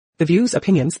The views,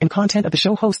 opinions, and content of the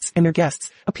show hosts and their guests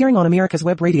appearing on America's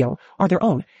Web Radio are their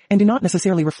own and do not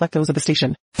necessarily reflect those of the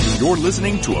station. You're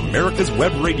listening to America's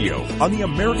Web Radio on the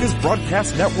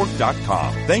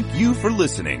AmericasBroadcastNetwork.com. Thank you for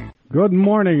listening. Good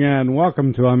morning and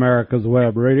welcome to America's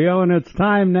Web Radio, and it's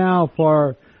time now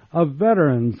for a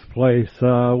Veterans Place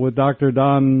with Dr.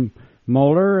 Don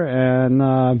Moeller,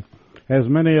 and as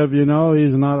many of you know,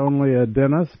 he's not only a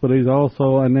dentist, but he's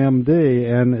also an MD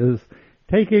and is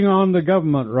taking on the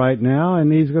government right now,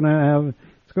 and it's going to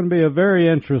be a very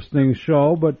interesting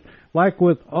show. But like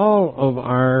with all of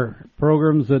our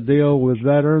programs that deal with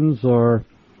veterans or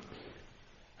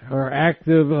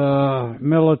active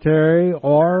military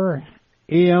or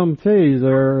EMTs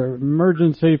or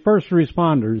emergency first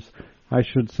responders, I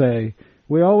should say,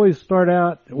 we always start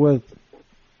out with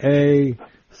a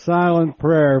silent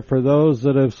prayer for those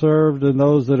that have served and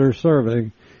those that are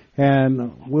serving.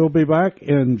 And we'll be back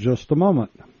in just a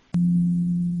moment.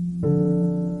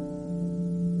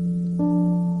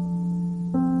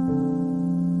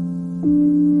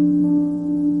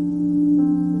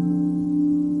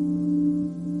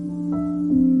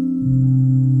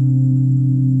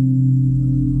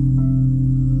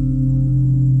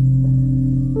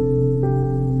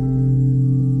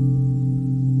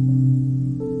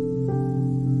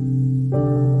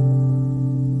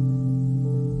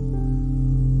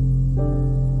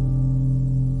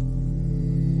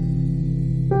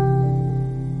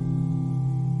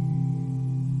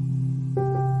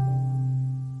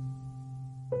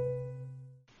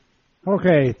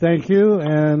 Okay, thank you,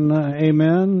 and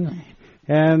amen.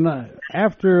 And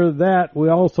after that, we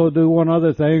also do one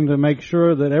other thing to make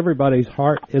sure that everybody's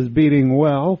heart is beating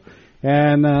well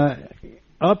and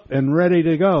up and ready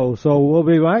to go. So we'll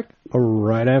be back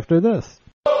right after this.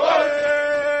 Hey,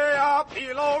 I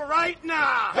feel all right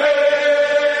now.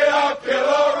 Hey, I feel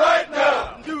all right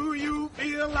now. Do you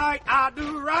feel like I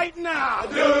do right now?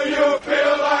 Do you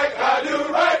feel like I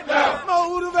do right now?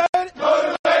 Motivated,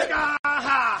 sky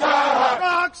high,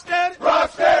 rock steady,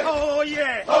 oh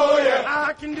yeah,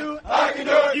 I can do it,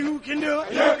 you can do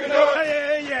it,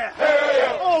 hey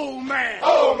yeah, old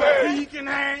man, he can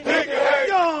hang,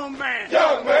 young man,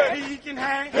 he can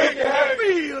hang,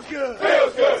 feels good,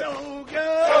 so good,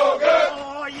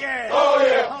 oh yeah,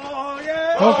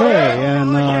 Okay,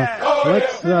 and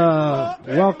let's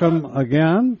welcome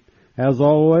again, as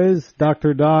always,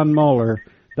 Dr. Don Moeller.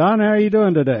 Don, how are you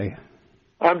doing today?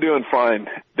 I'm doing fine,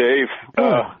 Dave.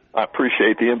 I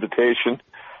appreciate the invitation,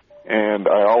 and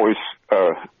I always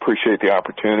appreciate the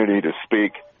opportunity to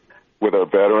speak with our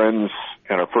veterans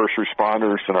and our first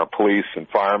responders and our police and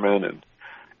firemen and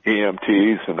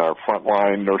EMTs and our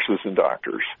frontline nurses and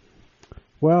doctors.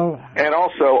 Well, and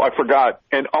also, I forgot,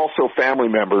 and also family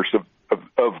members of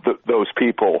those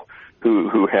people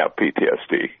who have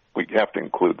PTSD. We have to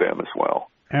include them as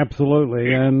well.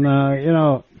 Absolutely, and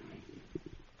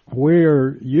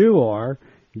you are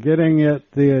getting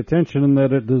it the attention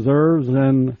that it deserves,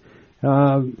 and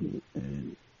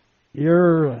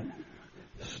you're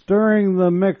stirring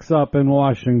the mix up in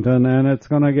Washington, and it's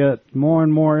going to get more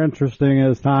and more interesting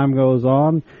as time goes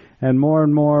on, and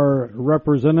more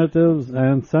representatives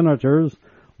and senators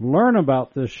learn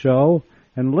about this show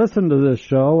and listen to this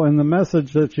show and the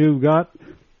message that you've got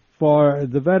for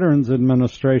the Veterans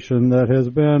Administration that has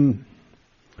been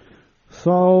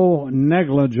so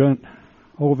negligent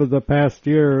over the past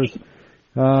years.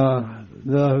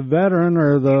 The veteran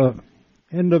or the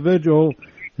individual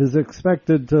is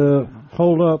expected to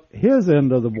hold up his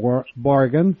end of the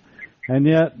bargain, and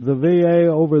yet the VA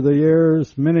over the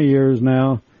years, many years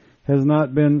now, has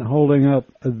not been holding up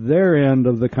their end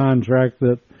of the contract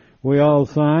that we all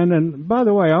signed. And by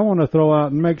the way, I want to throw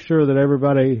out and make sure that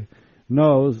everybody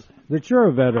knows that you're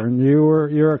a veteran.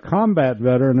 You're a combat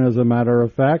veteran, as a matter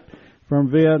of fact. From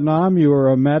Vietnam, you were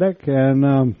a medic,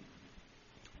 and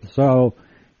so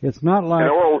it's not like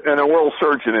and a oral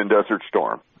surgeon in Desert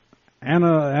Storm, and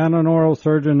an oral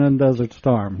surgeon in Desert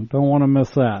Storm. Don't want to miss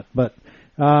that. But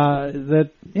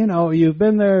you've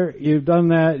been there, you've done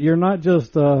that. You're not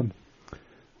just a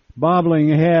bobbling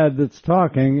head that's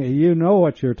talking. You know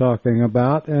what you're talking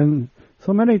about, and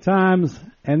so many times,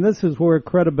 and this is where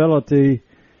credibility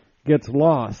gets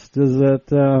lost. Is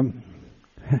that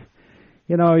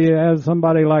you have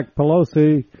somebody like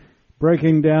Pelosi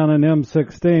breaking down an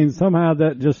M16, somehow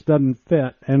that just doesn't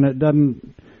fit, and it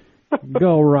doesn't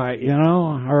go right,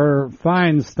 or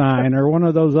Feinstein, or one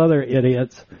of those other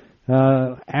idiots,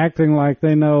 acting like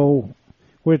they know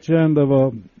which end of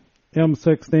a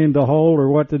M16 to hold or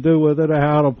what to do with it or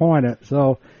how to point it.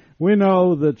 So we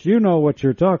know that you know what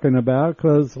you're talking about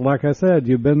because, like I said,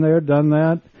 you've been there, done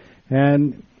that,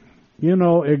 and you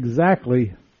know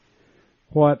exactly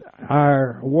what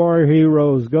our war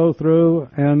heroes go through,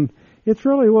 and it's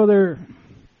really whether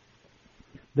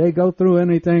they go through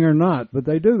anything or not, but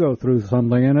they do go through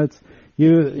something, and it's,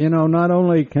 you know, not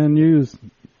only can you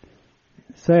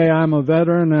say I'm a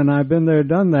veteran and I've been there,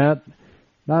 done that,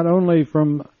 not only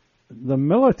from the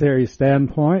military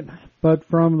standpoint, but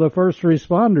from the first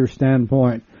responder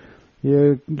standpoint.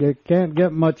 You can't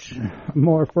get much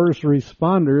more first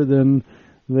responder than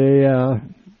the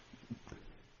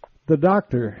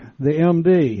doctor, the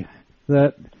MD,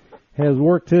 that has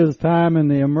worked his time in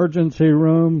the emergency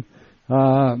room.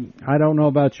 I don't know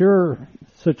about your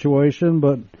situation,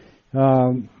 but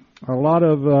a lot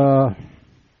of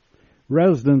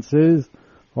residencies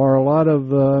or a lot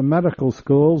of medical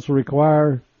schools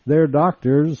require their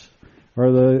doctors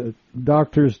or the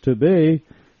doctors to be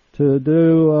to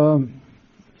do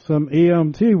some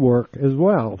EMT work as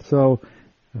well. So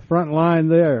the front line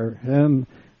there. And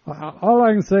all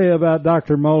I can say about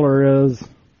Dr. Moeller is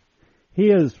he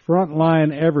is front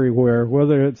line everywhere,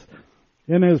 whether it's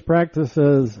in his practice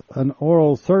as an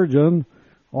oral surgeon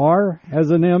or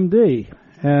as an MD.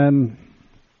 And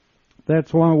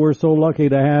that's why we're so lucky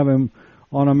to have him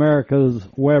on America's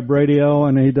Web Radio,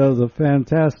 and he does a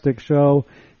fantastic show.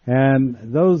 And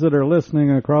those that are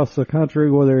listening across the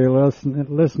country, whether you're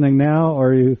listening now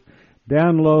or you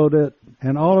download it,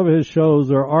 and all of his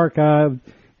shows are archived,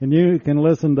 and you can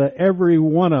listen to every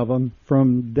one of them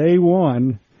from day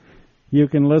one. You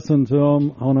can listen to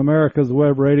them on America's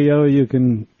Web Radio. You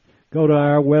can go to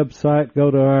our website,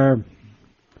 go to our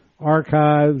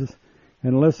archives,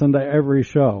 and listen to every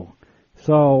show.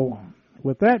 So,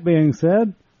 with that being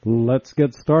said, let's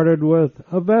get started with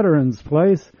A Veteran's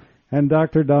Place and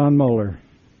Dr. Don Moeller.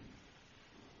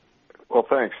 Well,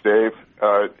 thanks, Dave.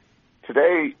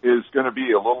 Today is going to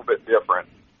be a little bit different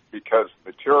because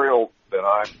the material that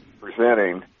I'm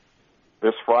presenting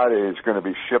this Friday is going to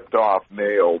be shipped off,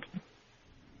 mailed,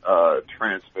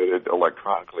 transmitted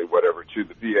electronically, whatever, to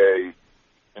the VA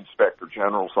Inspector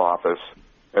General's office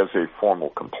as a formal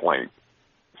complaint.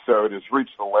 So it has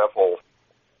reached the level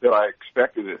that I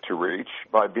expected it to reach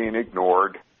by being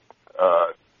ignored.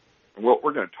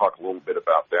 We're going to talk a little bit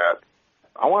about that.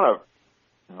 I want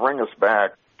to bring us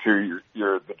back to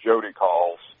the Jody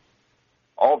calls.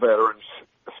 All veterans,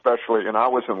 especially, and I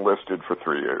was enlisted for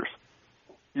 3 years.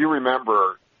 You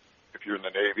remember, if you're in the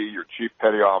Navy, your chief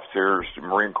petty officers, the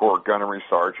Marine Corps gunnery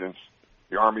sergeants,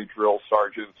 the Army drill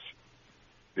sergeants,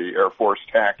 the Air Force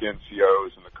TAC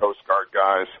NCOs, and the Coast Guard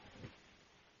guys.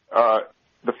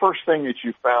 The first thing that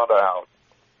you found out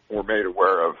or made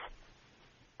aware of,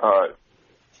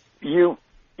 you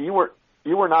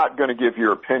were not going to give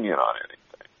your opinion on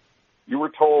anything. You were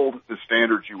told the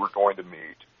standards you were going to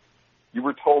meet. You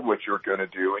were told what you were going to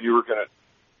do, and you were going to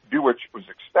do what was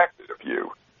expected of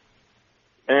you.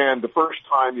 And the first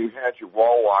time you had your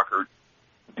wall locker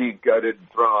de-gutted and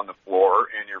thrown on the floor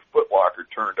and your foot locker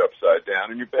turned upside down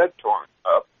and your bed torn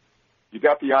up, you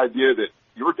got the idea that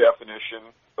your definition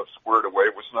of squared away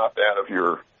was not that of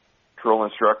your drill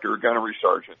instructor or gunnery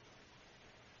sergeant.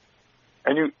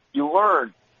 And you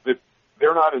learn that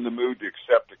they're not in the mood to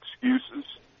accept excuses.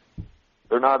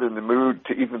 They're not in the mood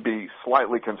to even be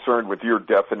slightly concerned with your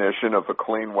definition of a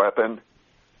clean weapon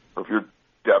or of your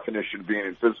definition of being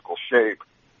in physical shape.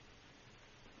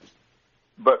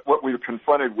 But what we were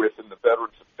confronted with in the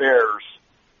Veterans Affairs,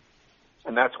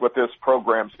 and that's what this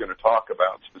program is going to talk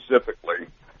about specifically,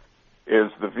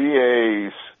 is the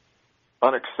VA's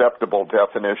unacceptable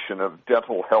definition of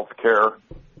dental health care,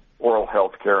 oral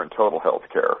health care, and total health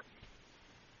care.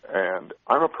 And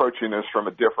I'm approaching this from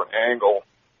a different angle.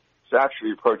 It's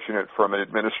actually approaching it from an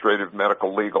administrative,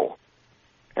 medical, legal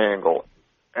angle.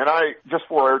 And just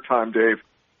for airtime, Dave,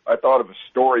 I thought of a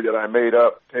story that I made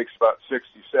up. It takes about 60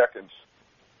 seconds.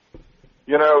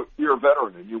 You know, you're a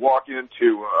veteran and you walk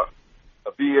into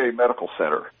a VA medical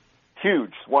center.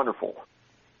 Huge, wonderful.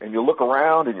 And you look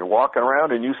around and you're walking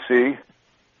around and you see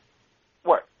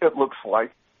what it looks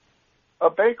like a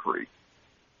bakery.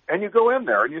 And you go in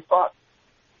there and you thought,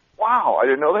 wow, I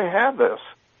didn't know they had this.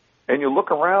 And you look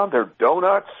around, there are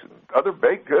donuts and other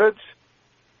baked goods.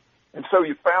 And so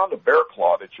you found a bear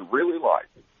claw that you really liked.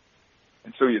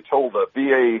 And so you told the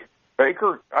VA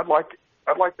baker, I'd like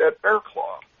that bear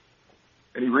claw.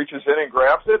 And he reaches in and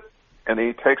grabs it, and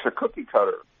he takes a cookie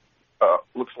cutter,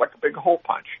 looks like a big hole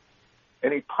punch,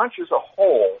 and he punches a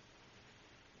hole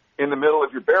in the middle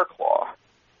of your bear claw.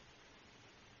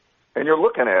 And you're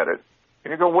looking at it,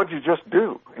 and you go, what'd you just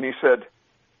do? And he said,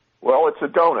 well, it's a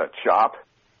donut shop,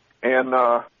 and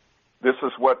this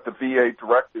is what the VA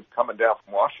directive coming down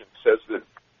from Washington says, that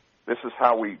this is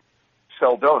how we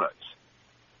sell donuts.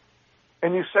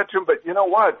 And you said to him, but you know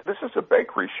what? This is a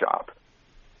bakery shop.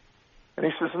 And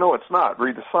he says, no, it's not.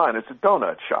 Read the sign. It's a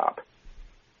donut shop.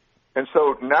 And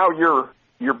so now your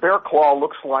bear claw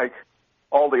looks like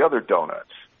all the other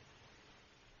donuts.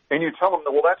 And you tell him,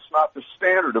 well, that's not the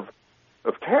standard of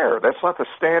care. That's not the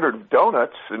standard of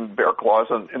donuts and bear claws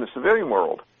in the civilian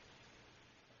world.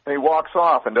 And he walks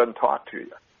off and doesn't talk to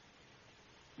you.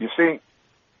 You see,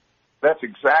 that's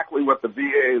exactly what the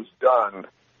VA has done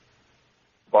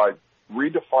by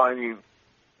redefining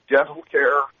dental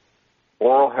care,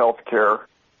 oral health care,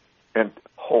 and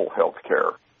whole health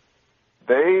care.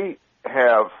 They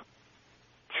have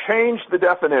changed the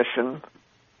definition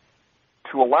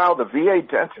to allow the VA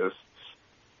dentists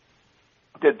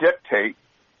to dictate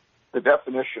the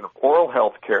definition of oral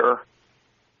health care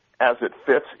as it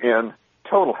fits in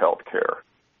total health care.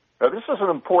 Now, this is an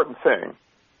important thing.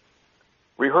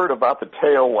 We heard about the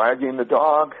tail wagging the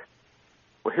dog.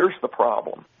 Well, here's the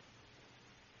problem.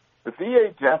 The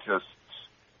VA dentists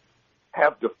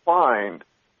have defined,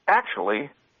 actually,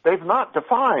 they've not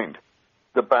defined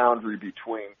the boundary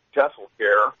between dental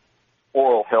care,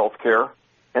 oral health care,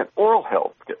 and oral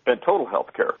health and total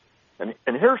health care. And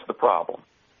here's the problem.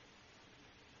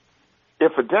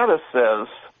 If a dentist says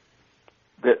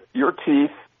that your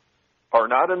teeth are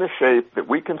not in the shape that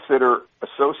we consider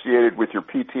associated with your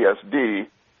PTSD,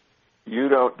 you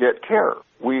don't get care.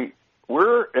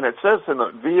 And it says in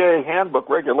the VA handbook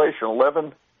regulation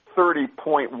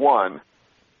 1130.1,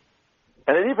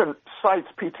 and it even cites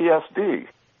PTSD.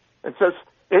 It says,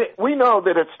 we know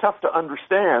that it's tough to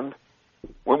understand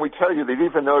when we tell you that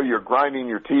even though you're grinding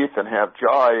your teeth and have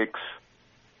jaw aches,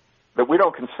 that we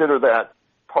don't consider that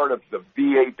part of the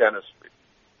VA dentistry.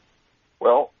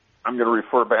 Well, I'm going to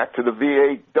refer back to the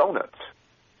VA donuts.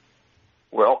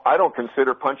 Well, I don't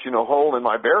consider punching a hole in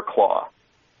my bear claw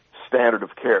standard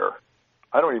of care.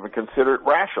 I don't even consider it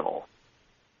rational.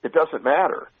 It doesn't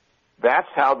matter. That's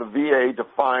how the VA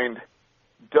defined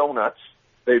donuts.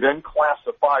 They then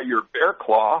classify your bear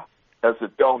claw as a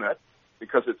donut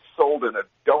because it's sold in a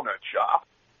donut shop,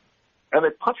 and they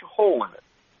punch a hole in it.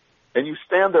 And you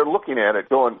stand there looking at it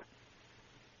going,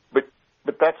 but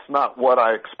that's not what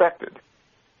I expected.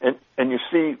 And you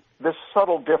see, this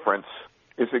subtle difference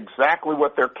is exactly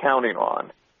what they're counting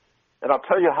on. And I'll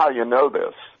tell you how you know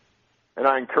this. And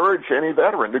I encourage any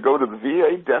veteran to go to the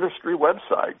VA dentistry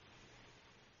website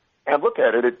and look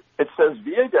at it. It says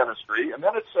VA dentistry, and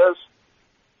then it says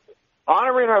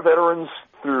honoring our veterans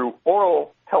through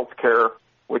oral health care,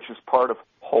 which is part of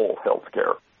whole health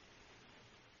care.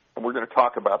 And we're going to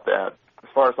talk about that. As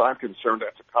far as I'm concerned,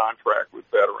 that's a contract with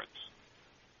veterans.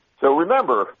 So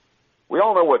remember, we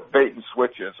all know what bait and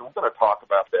switch is, and we're going to talk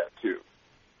about that too.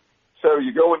 So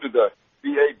you go into the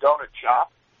VA donut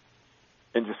shop,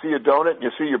 and you see a donut, and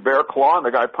you see your bear claw, and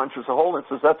the guy punches a hole and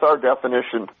says, that's our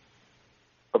definition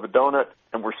of a donut,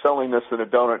 and we're selling this in a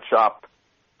donut shop,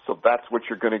 so that's what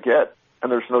you're going to get,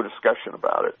 and there's no discussion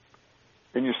about it.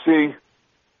 And you see,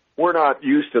 we're not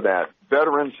used to that.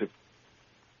 Veterans,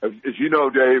 as you know,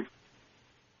 Dave,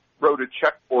 wrote a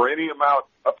check for any amount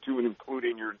up to and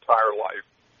including your entire life.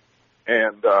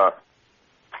 And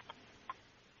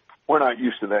we're not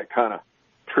used to that kind of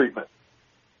treatment.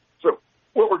 So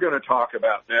what we're going to talk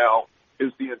about now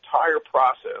is the entire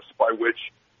process by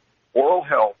which oral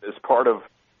health as part of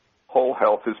whole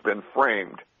health has been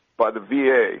framed by the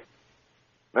VA.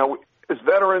 Now, as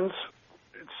veterans,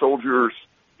 soldiers,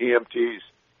 EMTs,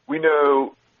 we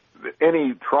know that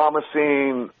any trauma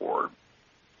scene or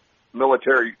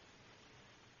military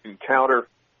encounter,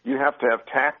 you have to have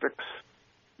tactics,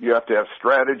 you have to have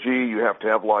strategy, you have to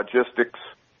have logistics,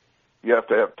 you have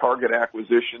to have target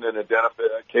acquisition and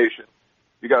identification,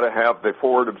 you got to have the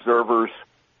forward observers,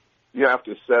 you have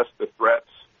to assess the threats,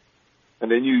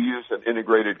 and then you use an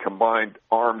integrated combined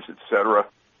arms, etc.,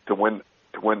 to win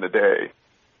the day.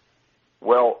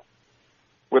 Well,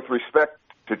 with respect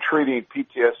to treating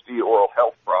PTSD oral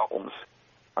health problems,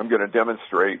 I'm going to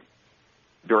demonstrate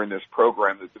during this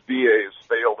program that the VA has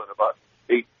failed in about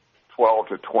 12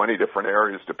 to 20 different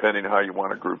areas, depending on how you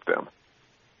want to group them.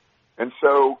 And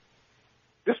so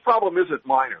this problem isn't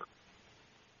minor.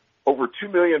 Over 2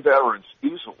 million veterans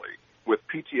easily with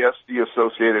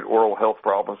PTSD-associated oral health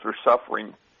problems are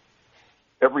suffering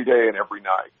every day and every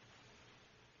night.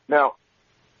 Now,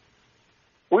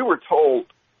 we were told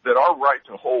that our right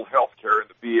to whole health care in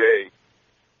the VA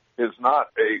is not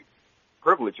a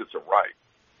privilege, it's a right.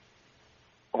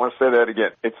 I want to say that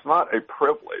again. It's not a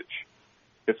privilege.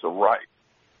 It's a right.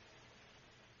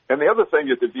 And the other thing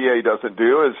that the VA doesn't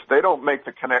do is they don't make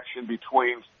the connection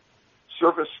between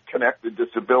service-connected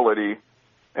disability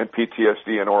and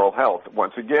PTSD and oral health.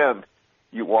 Once again,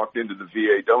 you walked into the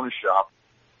VA donut shop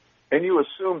and you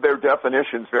assumed their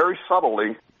definitions very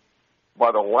subtly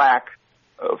by the lack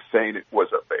of saying it was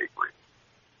a bakery.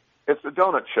 It's a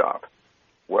donut shop.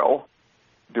 Well,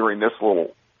 during this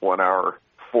little 1-hour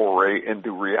foray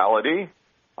into reality,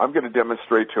 I'm going to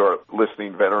demonstrate to our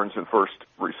listening veterans and first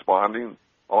responding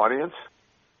audience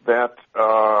that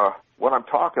what I'm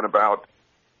talking about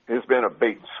has been a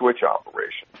bait and switch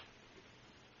operation.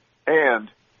 And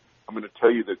I'm going to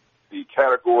tell you that the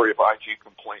category of IG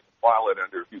complaint to file it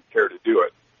under if you care to do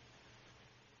it.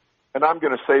 And I'm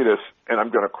going to say this, and I'm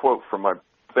going to quote from my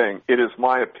thing. It is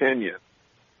my opinion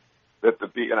that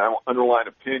and I will underline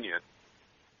opinion,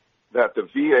 that the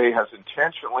VA has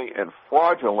intentionally and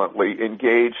fraudulently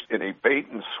engaged in a bait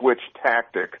and switch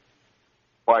tactic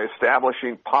by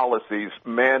establishing policies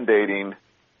mandating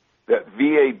that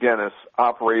VA dentists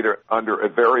operate under a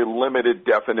very limited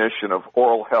definition of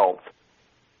oral health,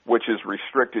 which is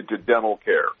restricted to dental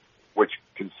care, which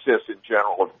consists in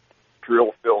general of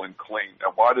drill, fill, and clean.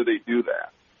 Now, why do they do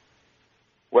that?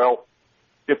 Well,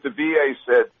 if the VA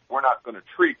said, we're not going to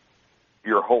treat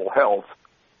your whole health,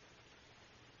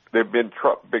 they've been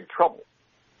big trouble.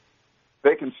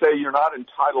 They can say you're not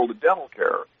entitled to dental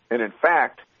care. And in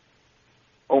fact,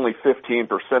 only 15%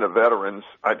 of veterans,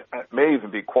 may even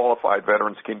be qualified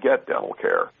veterans, can get dental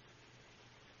care.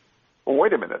 Well,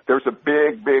 wait a minute. There's a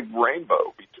big, big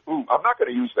rainbow. I'm not going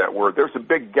to use that word. There's a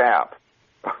big gap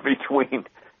between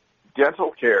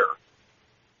dental care,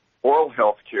 oral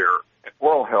health care,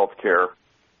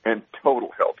 and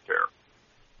total health care.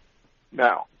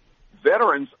 Now,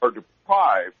 veterans are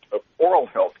deprived of oral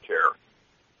health care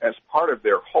as part of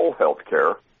their whole health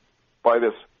care by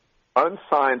this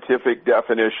unscientific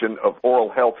definition of oral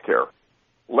health care.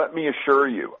 Let me assure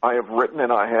you, I have written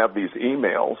and I have these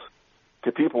emails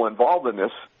to people involved in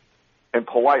this and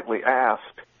politely asked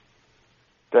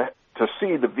to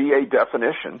see the VA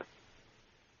definition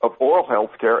of oral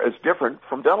health care as different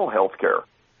from dental health care.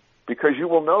 Because you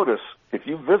will notice, if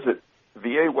you visit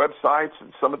VA websites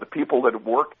and some of the people that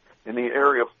work in the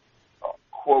area of,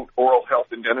 quote, oral health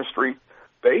and dentistry,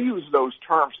 they use those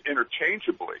terms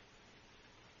interchangeably.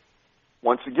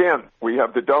 Once again, we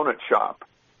have the donut shop.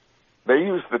 They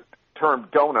use the term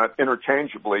donut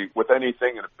interchangeably with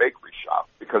anything in a bakery shop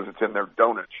because it's in their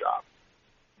donut shop.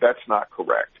 That's not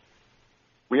correct.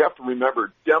 We have to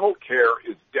remember dental care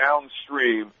is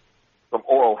downstream from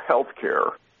oral health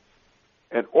care,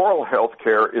 and oral health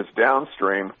care is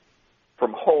downstream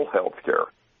from whole health care.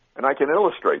 And I can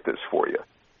illustrate this for you.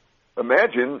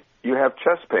 Imagine you have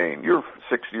chest pain. You're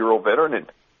a 60-year-old veteran,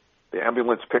 and the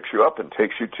ambulance picks you up and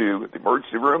takes you to the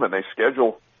emergency room, and they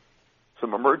schedule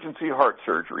some emergency heart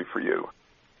surgery for you.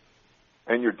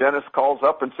 And your dentist calls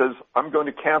up and says, I'm going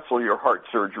to cancel your heart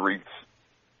surgery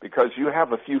because you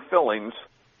have a few fillings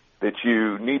that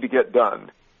you need to get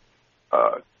done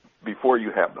before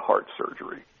you have the heart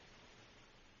surgery.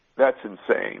 That's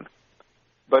insane.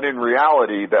 But in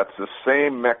reality, that's the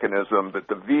same mechanism that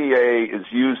the VA is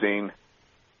using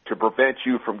to prevent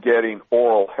you from getting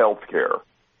oral health care.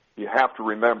 You have to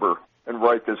remember and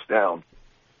write this down.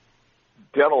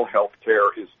 Dental health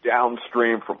care is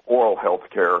downstream from oral health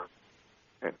care,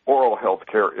 and oral health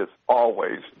care is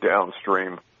always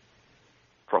downstream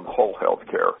from whole health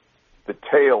care. The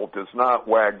tail does not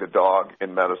wag the dog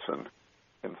in medicine.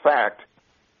 In fact,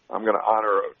 I'm going to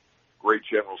honor a great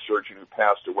general surgeon who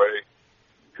passed away,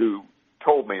 who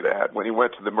told me that when he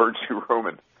went to the emergency room,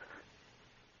 and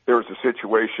there was a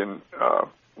situation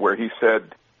where he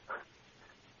said,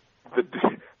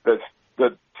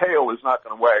 the tail is not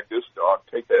going to wag this dog.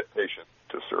 Take that patient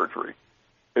to surgery.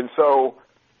 And so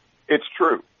it's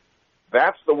true.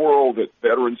 That's the world that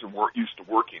veterans are used to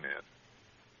working in.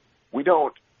 We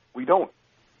don't,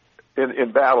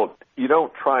 in battle, you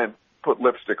don't try and put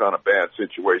lipstick on a bad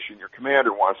situation. Your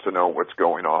commander wants to know what's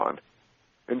going on.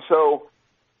 And so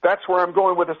that's where I'm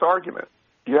going with this argument.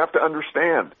 You have to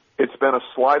understand, it's been a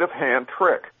sleight of hand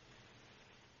trick.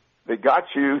 They got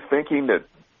you thinking that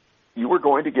you were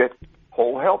going to get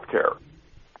whole health care.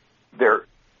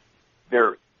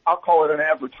 I'll call it an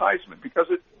advertisement because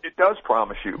it does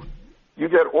promise you. You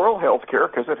get oral health care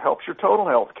because it helps your total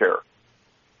health care.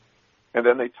 And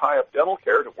then they tie up dental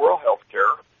care to oral health care.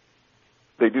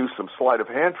 They do some sleight of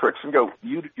hand tricks and go,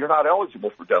 you're not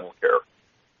eligible for dental care.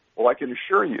 Well, I can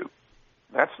assure you,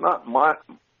 that's not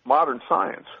modern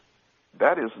science.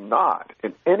 That is not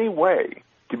in any way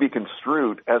to be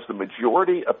construed as the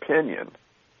majority opinion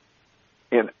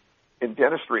in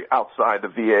dentistry outside the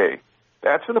VA.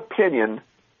 That's an opinion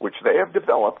which they have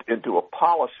developed into a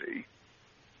policy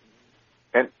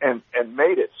and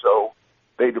made it so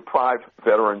they deprive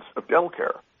veterans of dental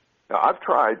care. Now, I've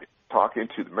tried talking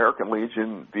to the American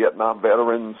Legion, Vietnam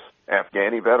veterans,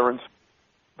 Afghani veterans,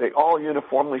 they all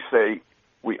uniformly say,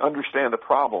 we understand the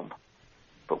problem,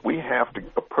 but we have to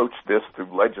approach this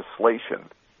through legislation.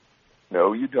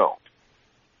 No, you don't.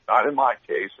 Not in my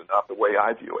case and not the way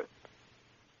I view it.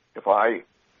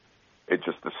 It's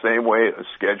just the same way as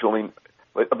scheduling.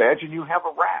 Imagine you have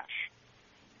a rash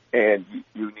and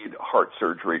you need heart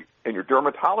surgery, and your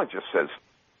dermatologist says,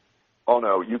 oh,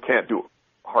 no, you can't do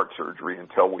heart surgery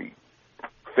until we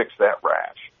fix that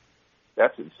rash.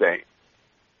 That's insane.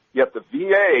 Yet the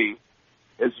VA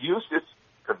has used its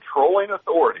controlling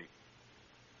authority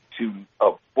to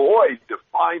avoid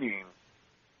defining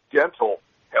dental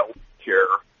health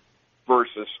care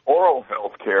versus oral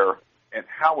health care and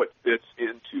how it fits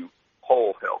into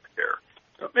whole health care.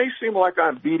 It may seem like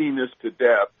I'm beating this to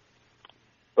death,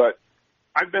 but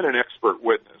I've been an expert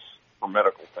witness for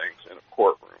medical things in a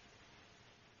courtroom.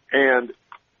 And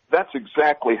that's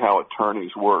exactly how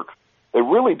attorneys work. They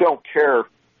really don't care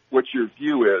what your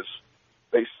view is.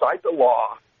 They cite the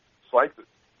law, cite the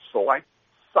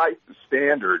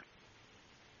standard,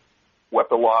 what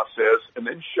the law says, and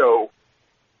then show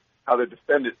how the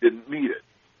defendant didn't meet it.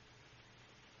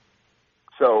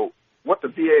 So what the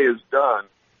VA has done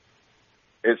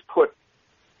is put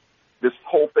this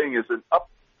whole thing as an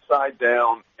upside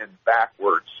down and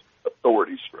backwards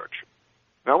authority structure.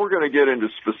 Now we're going to get into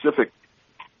specific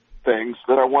things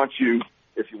that I want you,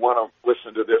 if you want to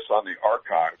listen to this on the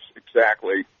archives,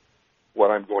 exactly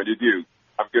what I'm going to do.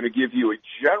 I'm going to give you a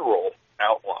general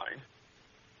outline,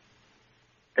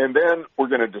 and then we're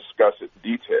going to discuss it in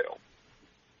detail.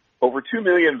 Over 2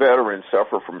 million veterans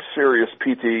suffer from serious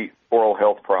PT oral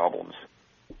health problems.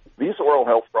 These oral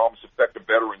health problems affect a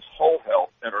veteran's whole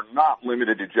health and are not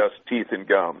limited to just teeth and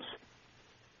gums.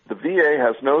 The VA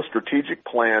has no strategic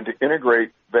plan to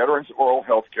integrate veterans' oral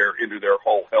health care into their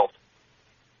whole health.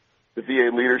 The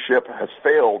VA leadership has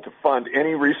failed to fund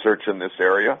any research in this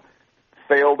area,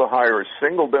 failed to hire a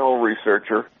single dental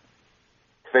researcher,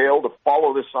 failed to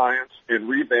follow the science and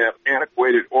revamp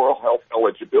antiquated oral health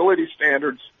eligibility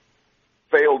standards,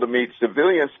 failed to meet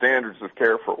civilian standards of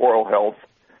care for oral health,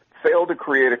 failed to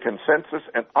create a consensus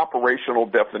and operational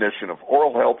definition of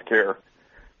oral health care,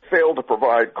 failed to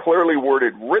provide clearly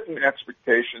worded written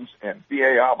expectations and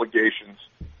VA obligations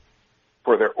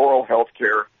for their oral health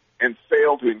care, and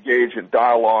failed to engage in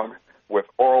dialogue with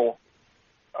oral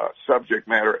subject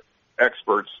matter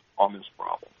experts on this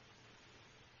problem.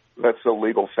 That's so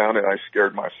legal sounding, I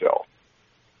scared myself.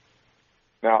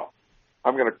 Now,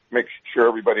 I'm going to make sure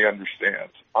everybody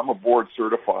understands. I'm a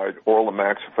board-certified oral and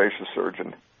maxillofacial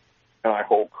surgeon, and I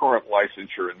hold current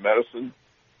licensure in medicine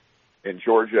in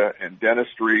Georgia and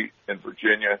dentistry in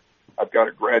Virginia. I've got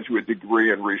a graduate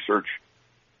degree in research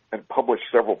and published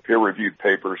several peer-reviewed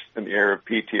papers in the area of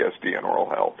PTSD and oral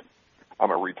health.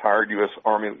 I'm a retired U.S.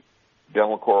 Army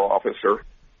Dental Corps officer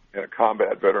and a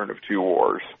combat veteran of 2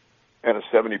 wars and a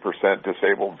 70%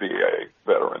 disabled VA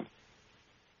veteran.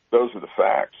 Those are the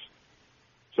facts.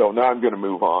 So now I'm going to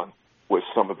move on with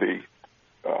some of the,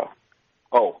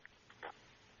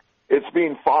 it's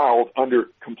being filed under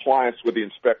compliance with the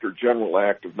Inspector General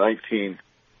Act of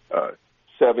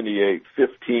 1978,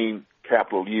 15,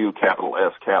 capital U, capital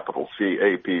S, capital C,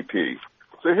 APP.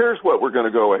 So here's what we're going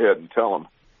to go ahead and tell them.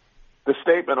 The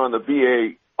statement on the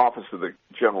VA Office of the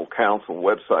General Counsel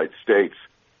website states,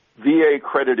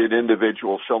 VA-credited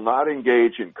individuals shall not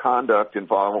engage in conduct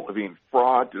involving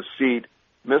fraud, deceit,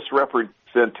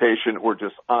 misrepresentation, or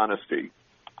dishonesty.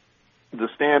 The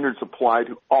standards apply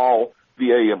to all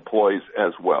VA employees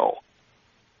as well.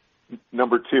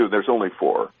 Number 2, there's only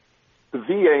 4. The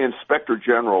VA Inspector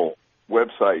General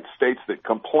website states that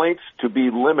complaints are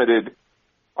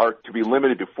to be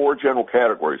limited to 4 general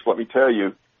categories. Let me tell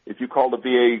you, if you call the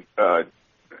VA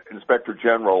Inspector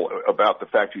General about the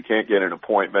fact you can't get an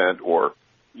appointment, or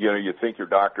you think your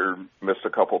doctor missed a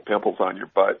couple pimples on your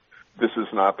butt, this is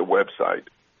not the website.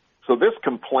 So this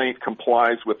complaint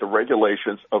complies with the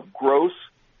regulations of gross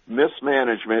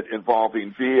mismanagement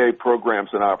involving VA programs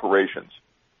and operations.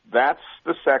 That's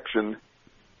the section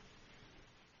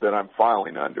that I'm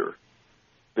filing under.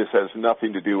 This has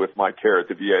nothing to do with my care at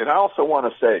the VA. And I also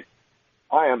want to say,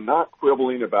 I am not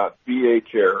quibbling about VA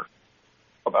care,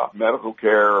 about medical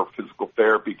care or physical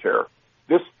therapy care.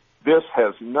 This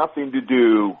has nothing to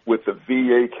do with the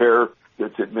VA care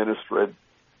that's administered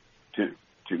to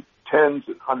tens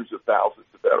and hundreds of thousands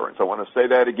of veterans. I want to say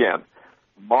that again.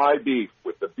 My beef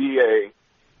with the VA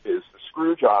is the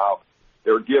screw job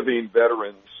they're giving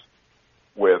veterans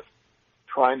with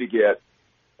trying to get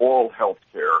oral health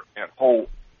care and whole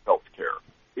health care.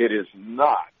 It is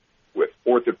not with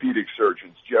orthopedic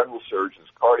surgeons, general surgeons,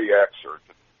 cardiac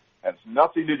surgeons, Has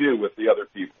nothing to do with the other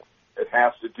people. It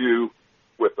has to do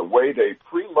with the way they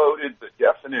preloaded the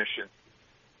definition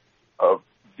of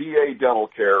VA dental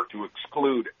care to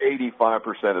exclude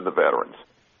 85% of the veterans.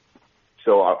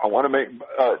 So I want to make,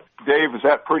 Dave, is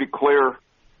that pretty clear?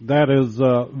 That is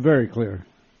very clear.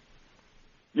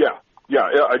 Yeah.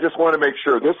 I just want to make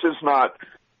sure this is not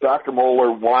Dr.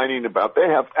 Moeller whining about. They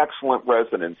have excellent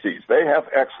residencies. They have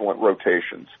excellent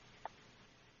rotations.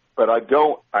 But I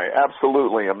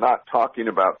absolutely am not talking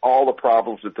about all the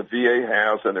problems that the VA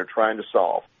has and they're trying to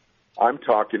solve. I'm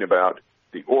talking about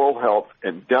the oral health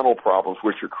and dental problems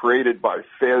which are created by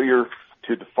failure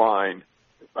to define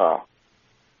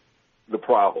the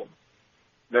problem.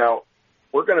 Now,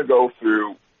 we're going to go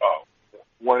through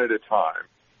one at a time.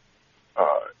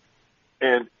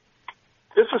 And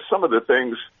this is some of the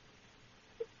things.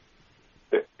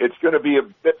 It's going to be a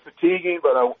bit fatiguing,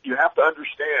 but you have to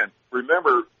understand.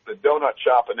 Remember the donut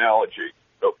shop analogy,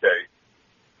 okay?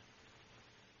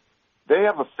 They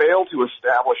have failed to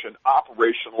establish an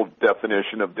operational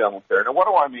definition of dental care. Now, what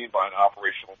do I mean by an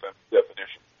operational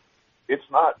definition? It's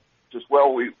not just,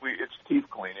 it's teeth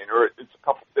cleaning, or it's a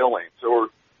couple fillings, or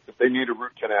if they need a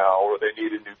root canal, or they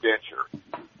need a new denture.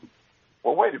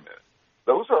 Well, wait a minute.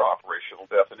 Those are operational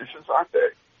definitions, aren't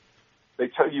they? They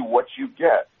tell you what you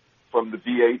get from the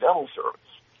VA dental service.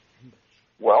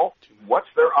 Well, what's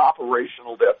their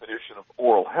operational definition of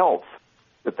oral health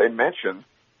that they mention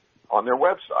on their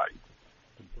website?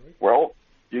 Well,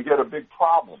 you get a big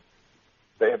problem.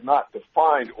 They have not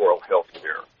defined oral health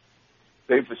care.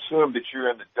 They've assumed that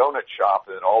you're in the donut shop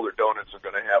and all their donuts are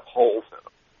going to have holes in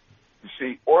them. You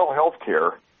see, oral health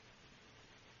care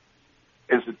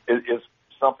is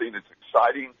something that's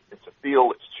exciting. It's a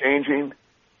field that's changing.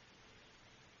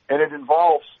 And it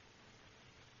involves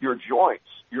your joints,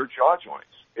 your jaw joints.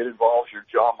 It involves your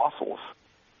jaw muscles.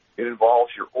 It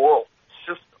involves your oral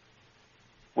system,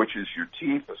 which is your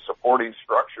teeth, the supporting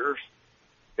structures.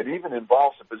 It even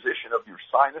involves the position of your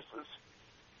sinuses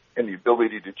and the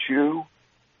ability to chew.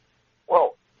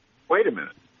 Well, wait a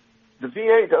minute. The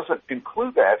VA doesn't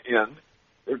include that in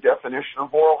their definition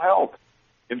of oral health.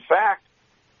 In fact,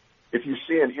 if you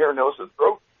see an ear, nose, and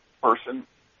throat person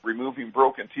removing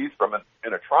broken teeth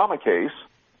in a trauma case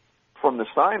from the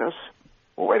sinus,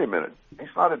 well, wait a minute.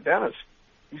 He's not a dentist.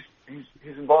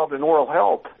 He's involved in oral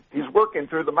health. He's working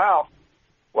through the mouth.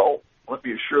 Well, let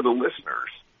me assure the listeners,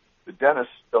 the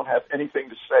dentists don't have anything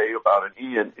to say about an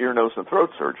ear, nose, and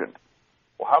throat surgeon.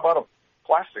 Well, how about a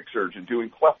plastic surgeon doing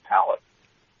cleft palate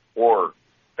or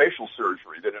facial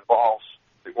surgery that involves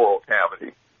the oral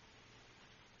cavity?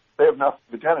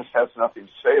 The dentist has nothing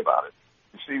to say about it.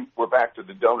 You see, we're back to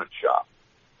the donut shop.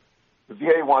 The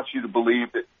VA wants you to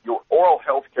believe that your oral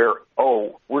health care,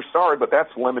 we're sorry, but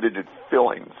that's limited to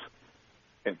fillings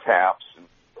and taps and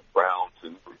crowns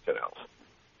and root canals.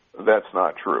 That's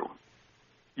not true.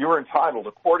 You're entitled,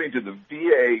 according to the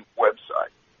VA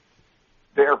website,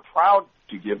 they're proud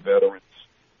to give veterans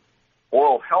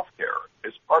oral health care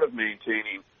as part of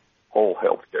maintaining whole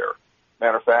health care.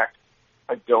 Matter of fact,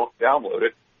 I don't download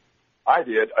it. I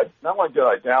did. Not only did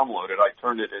I download it, I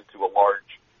turned it into a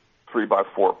large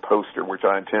 3x4 poster, which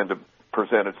I intend to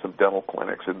present at some dental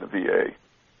clinics in the VA.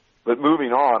 But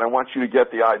moving on, I want you to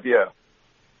get the idea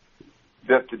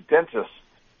that the dentists,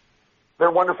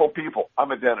 they're wonderful people. I'm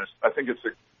a dentist. I think it's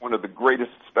one of the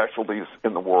greatest specialties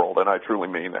in the world, and I truly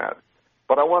mean that.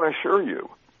 But I want to assure you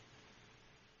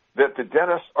that the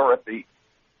dentists are at the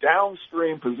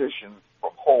downstream position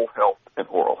from whole health and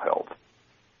oral health.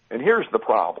 And here's the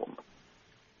problem.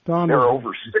 There are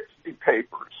over 60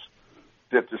 papers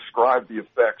that describe the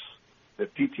effects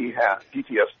that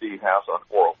PTSD has on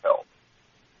oral health.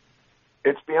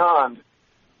 It's beyond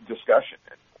discussion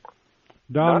anymore.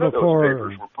 None of those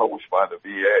papers were published by the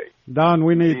VA. Don,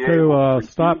 we need to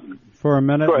stop for a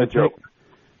minute. Go ahead, Joe.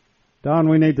 Don,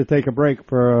 we need to take a break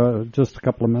for just a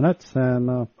couple of minutes,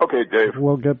 and okay, Dave.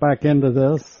 We'll get back into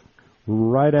this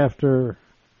right after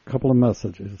a couple of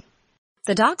messages.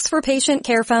 The Docs for Patient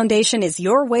Care Foundation is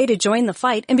your way to join the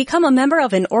fight and become a member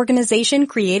of an organization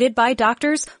created by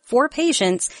doctors for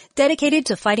patients dedicated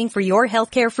to fighting for your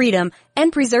healthcare freedom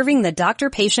and preserving the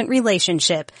doctor-patient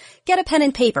relationship. Get a pen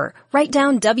and paper. Write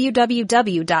down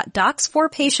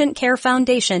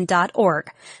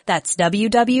www.docsforpatientcarefoundation.org. That's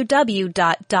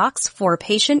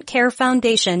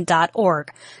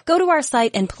www.docsforpatientcarefoundation.org. Go to our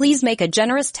site and please make a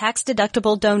generous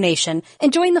tax-deductible donation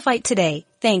and join the fight today.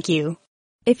 Thank you.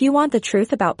 If you want the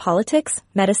truth about politics,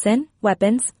 medicine,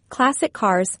 weapons, classic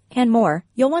cars, and more,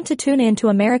 you'll want to tune in to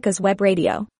America's Web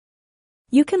Radio.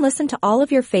 You can listen to all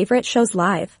of your favorite shows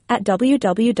live at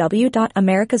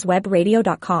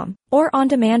www.americaswebradio.com or on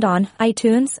demand on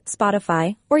iTunes,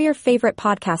 Spotify, or your favorite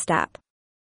podcast app.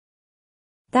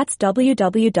 That's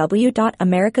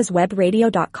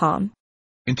www.americaswebradio.com.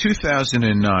 In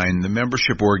 2009, the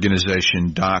membership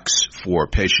organization Docs for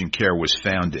Patient Care was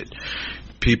founded.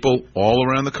 People all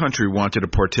around the country wanted to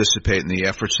participate in the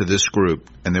efforts of this group,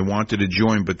 and they wanted to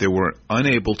join, but they were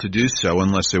unable to do so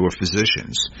unless they were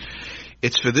physicians.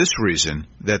 It's for this reason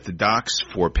that the Docs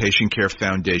for Patient Care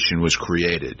Foundation was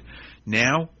created.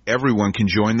 Now, everyone can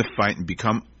join the fight and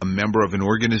become a member of an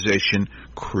organization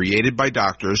created by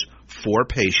doctors for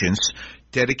patients,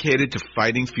 dedicated to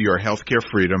fighting for your healthcare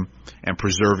freedom and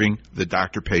preserving the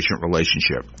doctor-patient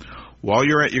relationship. While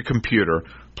you're at your computer,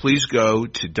 please go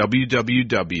to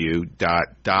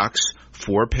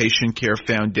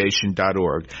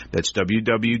www.docs4patientcarefoundation.org. That's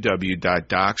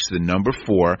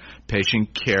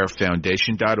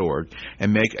www.docs4patientcarefoundation.org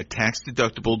and make a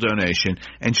tax-deductible donation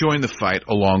and join the fight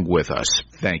along with us.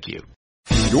 Thank you.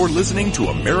 You're listening to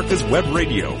America's Web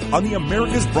Radio on the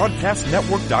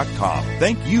AmericasBroadcastNetwork.com.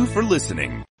 Thank you for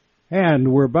listening.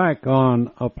 And we're back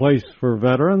on A Place for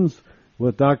Veterans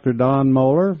with Dr. Don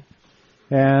Moeller.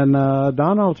 And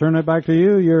Don, I'll turn it back to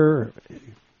you. You're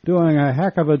doing a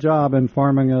heck of a job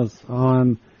informing us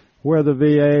on where the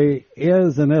VA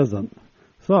is and isn't.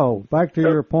 So, back to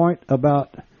your point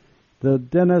about the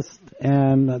dentist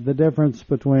and the difference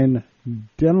between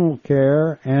dental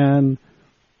care and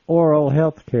oral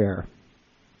health care.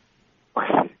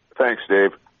 Thanks,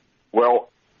 Dave. Well,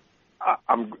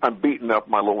 I'm beating up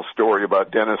my little story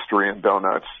about dentistry and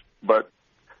donuts, but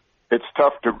it's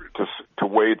tough to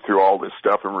wade through all this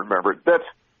stuff and remember it.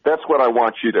 That's what I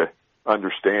want you to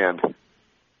understand.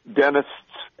 Dentists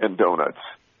and donuts.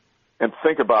 And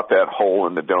think about that hole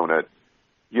in the donut.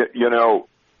 You know,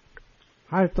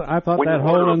 I thought that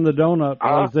hole in the donut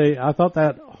was I thought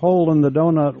that hole in the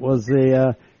donut was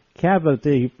the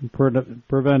cavity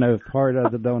preventive part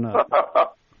of the donut.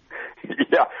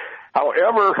 Yeah.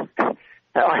 However,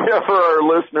 our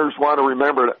listeners want to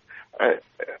remember,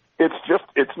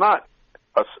 it's not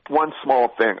one small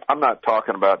thing. I'm not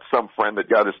talking about some friend that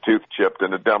got his tooth chipped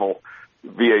and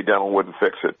VA dental wouldn't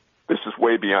fix it. This is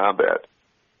way beyond that.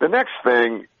 The next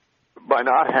thing, by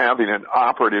not having an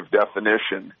operative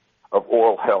definition of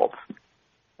oral health,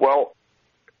 well,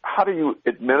 how do you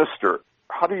administer?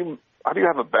 How do you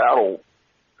have a battle,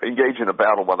 engage in a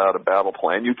battle without a battle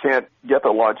plan? You can't get the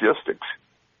logistics.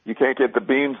 You can't get the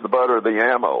beans, the butter, the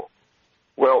ammo.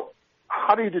 Well,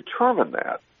 how do you determine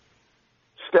that?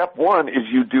 Step one is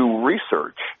you do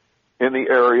research in the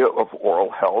area of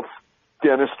oral health,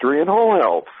 dentistry, and whole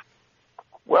health.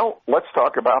 Well, let's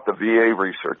talk about the VA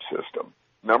research system.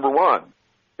 Number one,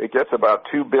 it gets about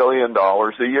 $2 billion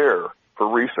a year for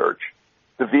research.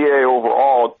 The VA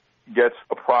overall gets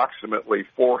approximately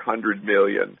 $400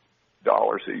 million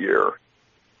a year.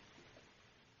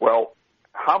 Well,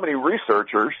 how many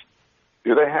researchers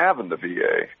do they have in the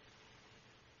VA?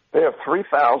 They have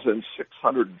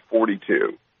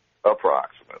 3,642,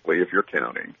 approximately, if you're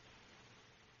counting.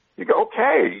 You go,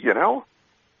 okay, you know,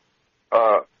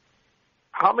 how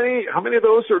many of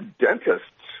those are dentists?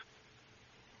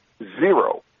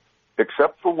 0,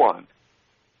 except for one,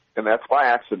 and that's by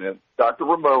accident. Dr.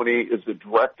 Ramoni is the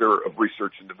Director of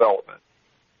Research and Development.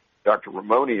 Dr.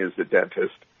 Ramoni is a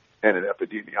dentist and an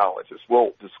epidemiologist.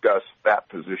 We'll discuss that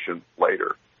position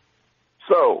later.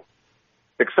 So,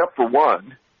 except for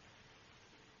one,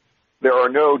 there are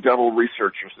no dental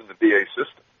researchers in the VA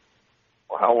system.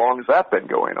 Well, how long has that been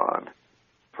going on?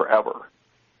 Forever.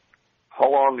 How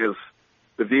long has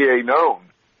the VA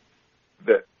known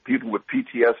that people with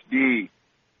PTSD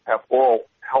have oral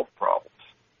health problems?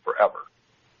 Forever.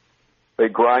 They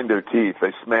grind their teeth.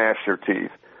 They smash their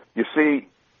teeth. You see,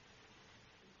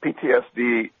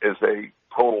 PTSD is a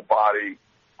total body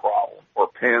problem or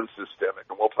pan-systemic,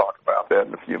 and we'll talk about that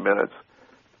in a few minutes.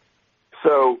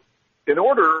 So in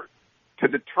order to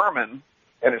determine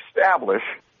and establish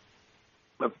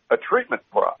a treatment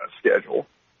schedule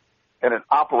and an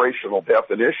operational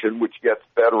definition which gets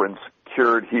veterans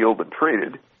cured, healed, and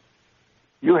treated,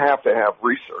 you have to have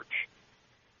research.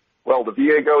 Well, the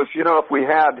VA goes, you know, if we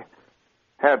had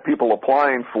people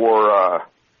applying for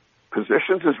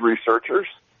positions as researchers,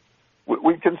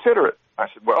 we'd consider it. I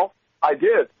said, well, I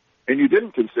did, and you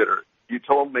didn't consider it. You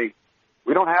told me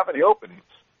we don't have any openings.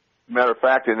 Matter of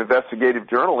fact, an investigative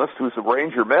journalist who's a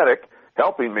ranger medic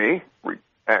helping me,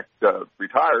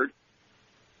 retired,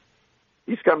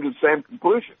 he's come to the same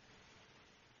conclusion.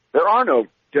 There are no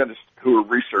dentists who are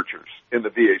researchers in the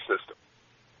VA system.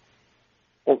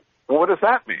 Well, what does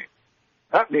that mean?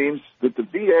 That means that the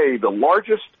VA, the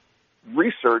largest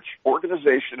research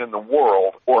organization in the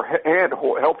world, and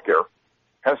healthcare,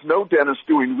 has no dentist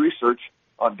doing research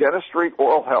on dentistry,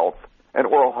 oral health, and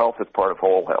oral health is part of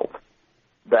whole health.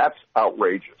 That's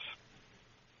outrageous.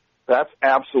 That's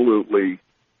absolutely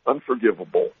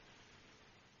unforgivable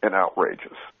and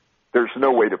outrageous. There's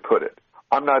no way to put it.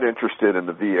 I'm not interested in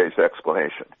the VA's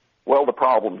explanation. Well, the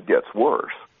problem gets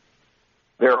worse.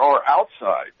 There are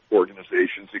outside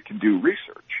organizations that can do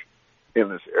research in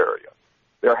this area.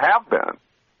 There have been.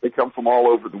 They come from all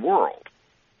over the world.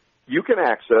 You can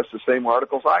access the same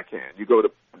articles I can. You go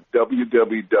to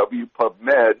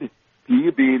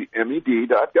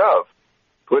www.pubmed.gov.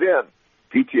 Put in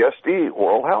PTSD,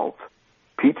 oral health,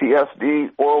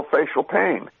 PTSD, oral facial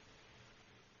pain,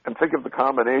 and think of the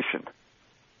combination.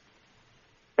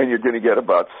 And you're going to get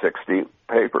about 60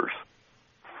 papers,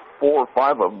 4 or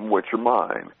 5 of them which are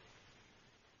mine.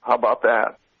 How about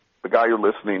that? The guy you're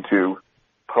listening to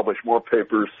published more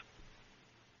papers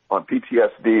on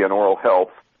PTSD and oral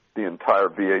health, the entire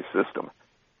VA system.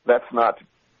 That's not to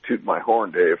toot my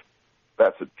horn, Dave.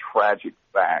 That's a tragic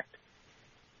fact.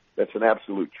 That's an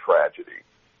absolute tragedy.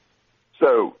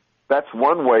 So that's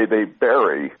one way they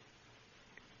bury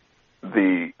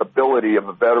the ability of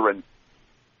a veteran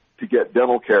to get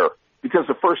dental care, because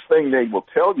the first thing they will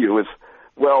tell you is,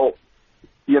 well,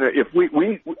 if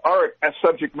we are, as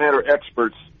subject matter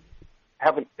experts,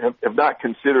 have not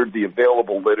considered the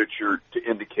available literature to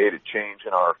indicate a change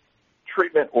in our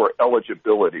treatment or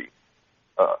eligibility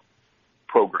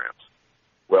programs.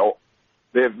 Well,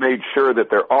 they have made sure that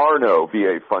there are no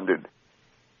VA-funded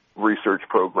research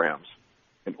programs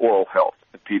in oral health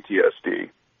and PTSD.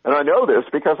 And I know this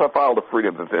because I filed a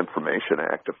Freedom of Information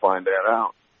Act to find that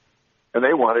out. And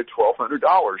they wanted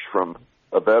 $1,200 from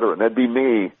a veteran. That'd be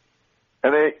me.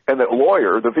 And the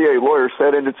lawyer, the VA lawyer,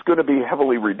 said, and it's going to be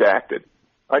heavily redacted.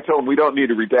 I told him we don't need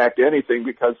to redact anything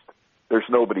because there's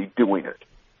nobody doing it.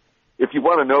 If you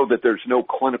want to know that there's no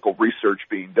clinical research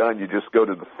being done, you just go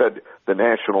to the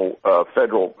National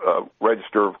Federal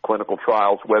Register of Clinical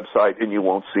Trials website, and you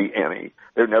won't see any.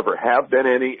 There never have been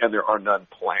any, and there are none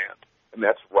planned. And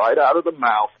that's right out of the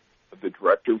mouth of the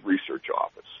Director of Research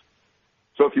Office.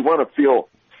 So if you want to feel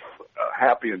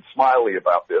happy and smiley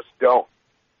about this, don't.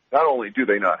 Not only do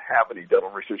they not have any dental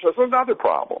research, there's another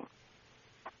problem.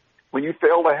 When you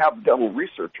fail to have dental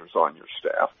researchers on your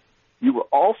staff, you will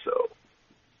also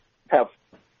have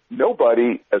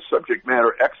nobody as subject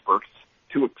matter experts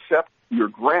to accept your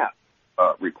grant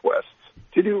requests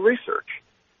to do research.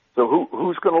 So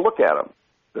who's going to look at them?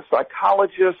 The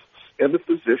psychologists and the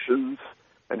physicians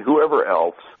and whoever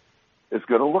else is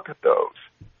going to look at those.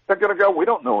 They're going to go, we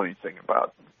don't know anything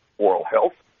about oral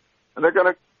health, and they're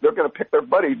going to pick their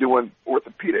buddy doing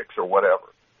orthopedics or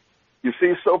whatever. You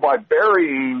see, so by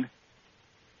burying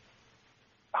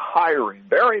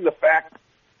the fact,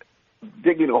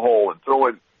 digging a hole and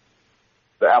throwing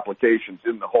the applications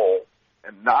in the hole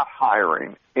and not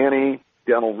hiring any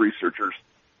dental researchers,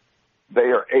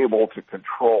 they are able to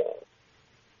control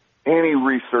any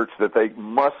research that they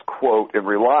must quote and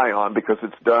rely on because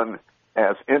it's done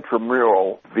as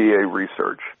intramural VA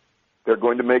research. They're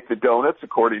going to make the donuts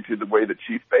according to the way the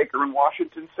chief baker in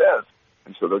Washington says.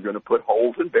 And so they're going to put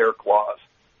holes in bear claws,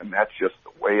 and that's just the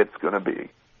way it's going to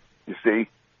be. You see,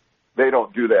 they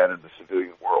don't do that in the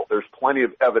civilian world. There's plenty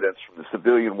of evidence from the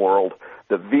civilian world.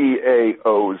 The VA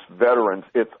owes veterans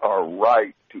it's our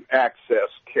right to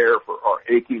access care for our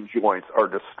aching joints, our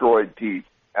destroyed teeth,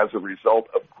 as a result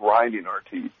of grinding our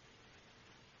teeth.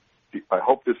 I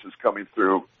hope this is coming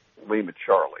through, Lima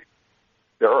Charlie.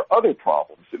 There are other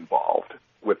problems involved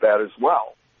with that as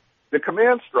well. The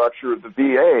command structure of the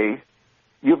VA,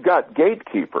 you've got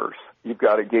gatekeepers. You've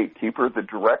got a gatekeeper, the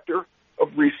Director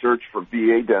of Research for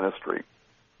VA Dentistry,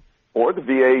 or the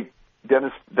VA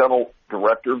Dental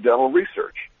Director of Dental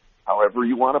Research, however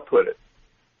you want to put it.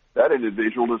 That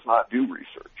individual does not do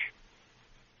research.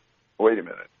 Wait a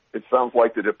minute. It sounds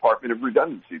like the Department of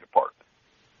Redundancy Department.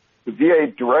 The VA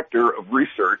Director of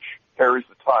Research carries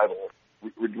the title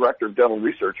Director of Dental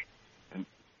Research and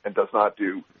does not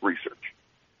do research.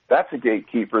 That's a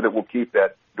gatekeeper that will keep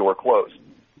that door closed.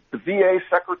 The VA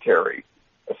Secretary,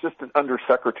 Assistant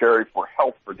Undersecretary for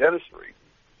Health for Dentistry,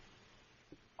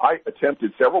 I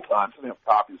attempted several times, and have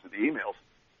copies of the emails,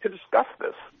 to discuss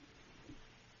this.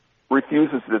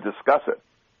 Refuses to discuss it.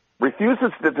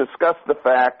 Refuses to discuss the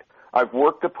fact I've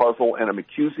worked a puzzle and I'm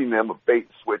accusing them of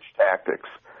bait-and-switch tactics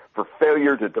for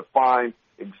failure to define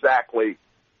exactly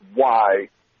why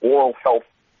oral health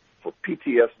for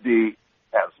PTSD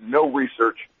has no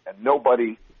research and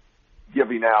nobody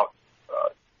giving out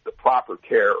the proper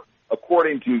care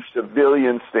according to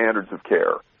civilian standards of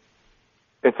care.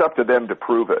 It's up to them to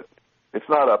prove it. It's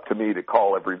not up to me to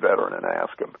call every veteran and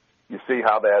ask them. You see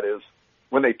how that is?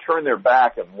 When they turn their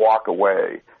back and walk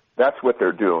away, that's what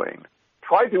they're doing.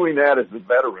 Try doing that as a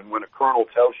veteran when a colonel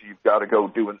tells you you've got to go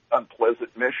do an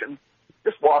unpleasant mission.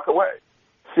 Just walk away.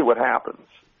 See what happens.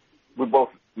 We both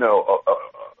know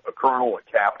a colonel,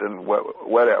 a captain,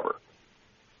 whatever.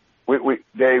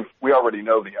 Dave, we already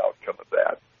know the outcome of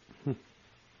that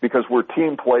because we're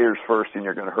team players first and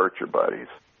you're going to hurt your buddies.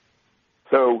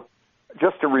 So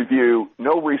just to review,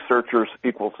 no researchers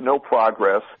equals no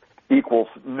progress equals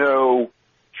no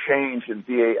change in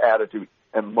VA attitude.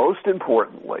 And most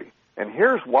importantly, and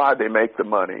here's why they make the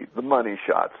money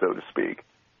shot, so to speak.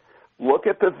 Look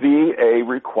at the VA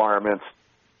requirements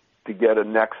to get a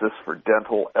nexus for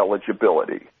dental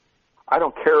eligibility. I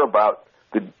don't care about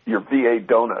your VA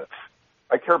donuts.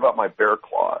 I care about my bear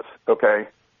claws, okay?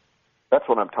 That's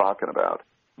what I'm talking about.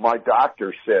 My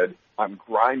doctor said, I'm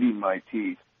grinding my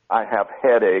teeth. I have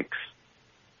headaches,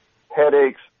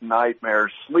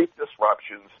 nightmares, sleep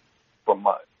disruptions from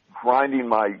grinding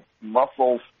my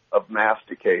muscles of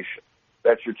mastication.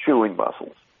 That's your chewing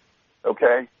muscles,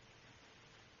 okay?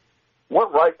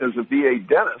 What right does a VA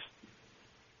dentist,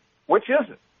 which is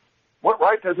it? What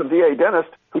right does a VA dentist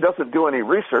who doesn't do any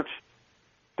research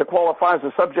to qualify as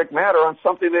a subject matter on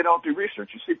something they don't do research?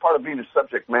 You see, part of being a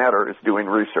subject matter is doing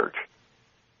research.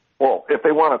 Well, if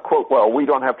they want to quote, well, we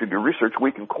don't have to do research,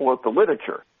 we can quote the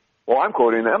literature. Well, I'm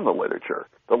quoting them the literature.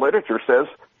 The literature says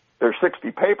there's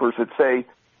 60 papers that say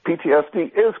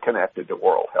PTSD is connected to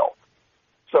oral health.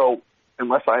 So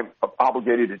unless I'm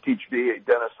obligated to teach VA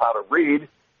dentists how to read,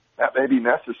 that may be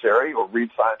necessary, or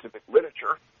read scientific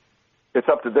literature. It's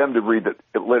up to them to read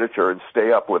the literature and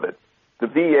stay up with it. The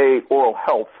VA oral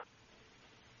health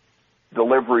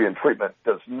delivery and treatment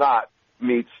does not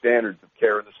meet standards of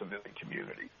care in the civilian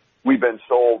community. We've been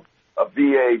sold a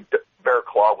VA bear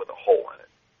claw with a hole in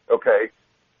it, okay?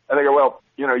 And they go, well,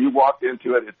 you walked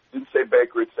into it, it didn't say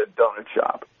bakery, it said donut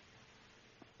shop.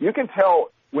 You can tell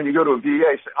when you go to a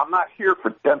VA, say, I'm not here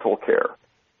for dental care.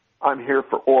 I'm here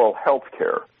for oral health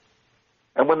care.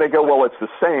 And when they go, well, it's the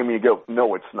same, you go,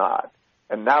 no, it's not.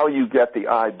 And now you get the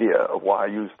idea of why I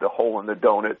used the hole in the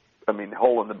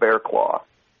hole in the bear claw.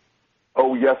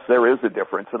 Oh, yes, there is a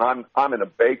difference. And I'm in a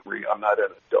bakery. I'm not in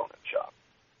a donut shop.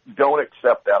 Don't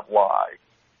accept that lie.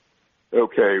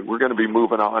 Okay, we're going to be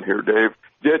moving on here, Dave.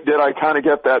 Did I kind of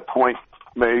get that point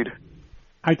made?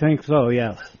 I think so,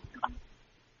 yes.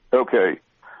 Okay.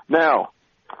 Now,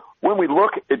 when we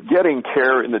look at getting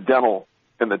care in the dental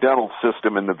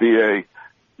system in the VA,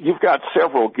 you've got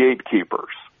several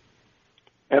gatekeepers.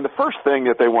 And the first thing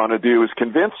that they want to do is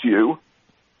convince you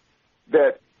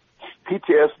that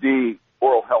PTSD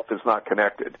oral health is not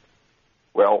connected.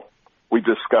 Well, we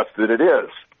discussed that it is.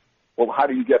 Well, how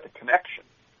do you get the connection?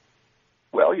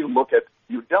 Well, you look at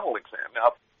your dental exam.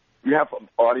 Now, you have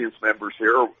audience members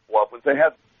here, loved ones. They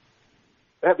had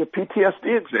the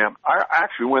PTSD exam. I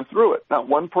actually went through it. Not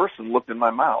one person looked in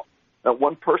my mouth. Not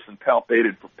one person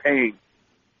palpated for pain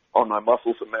on my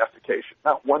muscles of mastication.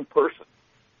 Not one person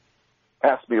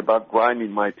asked me about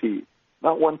grinding my teeth.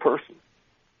 Not one person.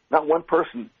 Not one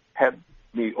person had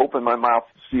me open my mouth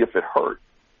to see if it hurt,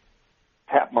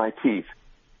 tap my teeth.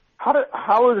 How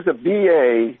does the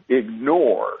VA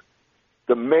ignore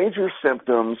the major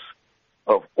symptoms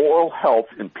of oral health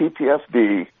in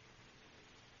PTSD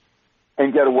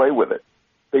and get away with it?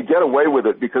 They get away with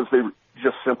it because they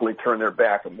just simply turn their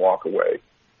back and walk away.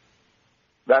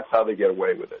 That's how they get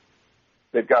away with it.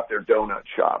 They've got their donut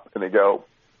shop, and they go,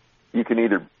 you can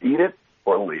either eat it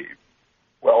or leave.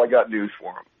 Well, I got news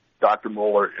for them. Dr.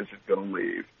 Moeller isn't going to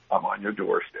leave. I'm on your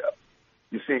doorstep.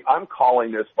 You see, I'm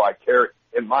calling this vicarious,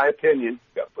 in my opinion,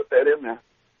 got to put that in there.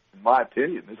 In my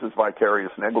opinion, this is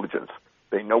vicarious negligence.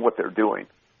 They know what they're doing.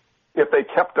 If they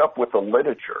kept up with the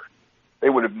literature, they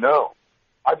would have known.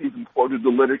 I've even quoted the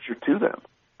literature to them.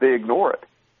 They ignore it.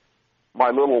 My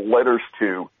little letters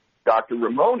to Dr.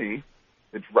 Ramoni,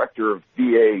 the director of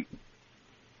VA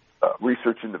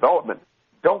Research and Development,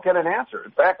 don't get an answer.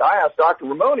 In fact, I asked Dr.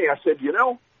 Ramoni, I said,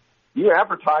 you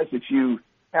advertise that you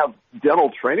have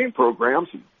dental training programs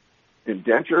in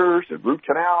dentures and root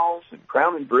canals and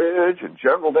crown and bridge and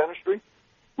general dentistry.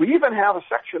 We even have a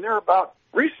section there about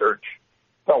research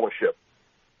fellowship.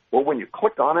 Well, when you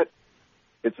click on it,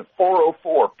 it's a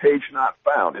 404, page not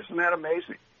found. Isn't that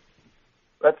amazing?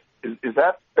 Is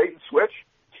that bait and switch?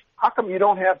 How come you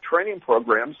don't have training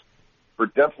programs for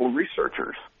dental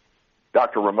researchers?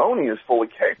 Dr. Ramoni is fully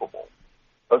capable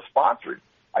of sponsoring.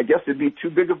 I guess it'd be too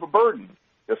big of a burden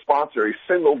to sponsor a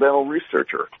single dental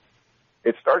researcher.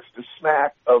 It starts to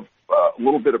smack of a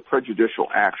little bit of prejudicial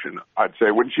action, I'd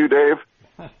say. Wouldn't you,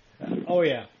 Dave? Oh,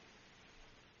 yeah.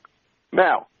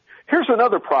 Now, here's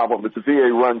another problem that the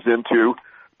VA runs into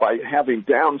by having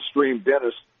downstream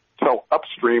dentists tell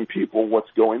upstream people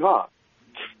what's going on.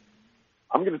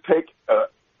 I'm going to take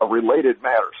a related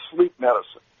matter, sleep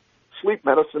medicine. Sleep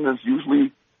medicine is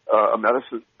usually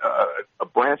a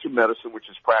branch of medicine which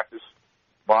is practiced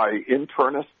by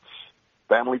internists,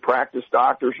 family practice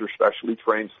doctors, or specially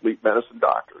trained sleep medicine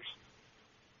doctors.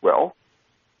 Well,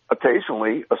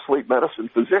 occasionally a sleep medicine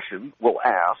physician will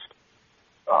ask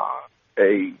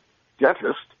a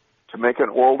dentist to make an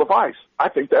oral device. I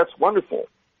think that's wonderful.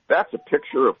 That's a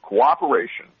picture of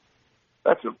cooperation.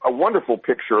 That's a wonderful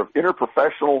picture of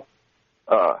interprofessional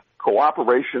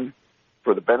cooperation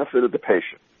for the benefit of the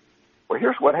patient. Well,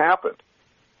 here's what happened.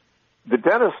 The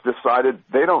dentist decided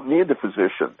they don't need the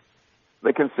physician.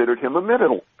 They considered him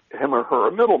or her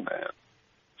a middleman.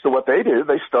 So what they did,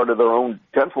 they started their own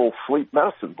dental sleep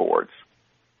medicine boards.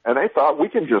 And they thought, we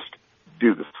can just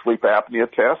do the sleep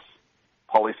apnea tests,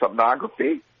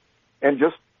 polysomnography, and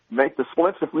just make the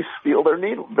splints if we feel their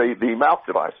needle, the mouth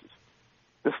devices.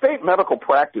 The State Medical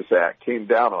Practice Act came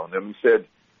down on them and said,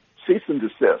 cease and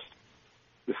desist.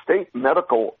 The State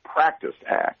Medical Practice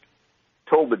Act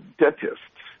told the dentists,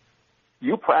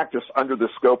 you practice under the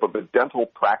scope of a Dental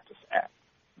Practice Act,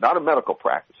 not a Medical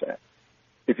Practice Act.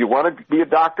 If you want to be a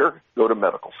doctor, go to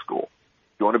medical school.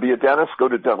 If you want to be a dentist, go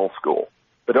to dental school.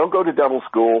 But don't go to dental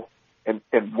school and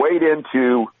wade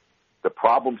into the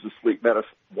problems of sleep medicine.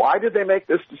 Why did they make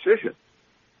this decision?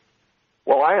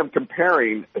 Well, I am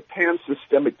comparing a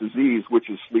pan-systemic disease, which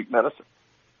is sleep medicine.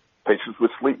 Patients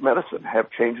with sleep medicine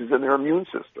have changes in their immune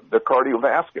system, their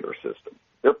cardiovascular system,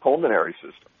 their pulmonary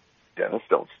system. Dentists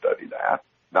don't study that.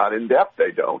 Not in depth,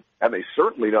 they don't. And they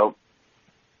certainly don't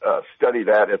study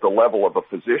that at the level of a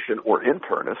physician or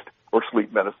internist or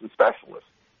sleep medicine specialist.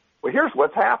 Well, here's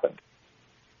what's happened.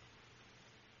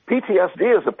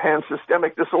 PTSD is a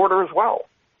pan-systemic disorder as well.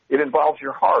 It involves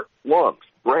your heart, lungs,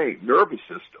 brain, nervous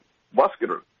system,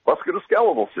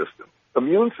 musculoskeletal system,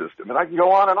 immune system, and I can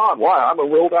go on and on. Why? I'm a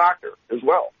real doctor as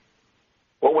well.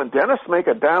 Well, when dentists make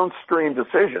a downstream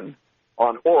decision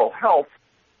on oral health,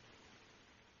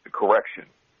 the correction,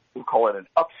 we'll call it an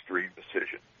upstream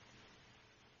decision,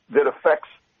 that affects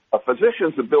a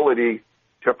physician's ability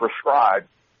to prescribe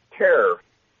care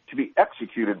to be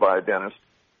executed by a dentist,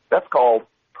 that's called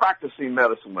practicing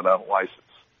medicine without a license.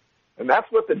 And that's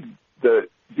what the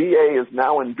VA is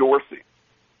now endorsing.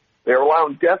 They're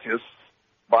allowing dentists,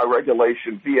 by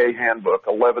regulation, VA Handbook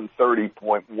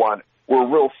 1130.1, we're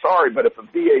real sorry, but if a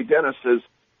VA dentist says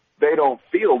they don't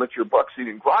feel that your bucksing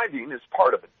and grinding is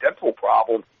part of a dental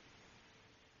problem,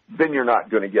 then you're not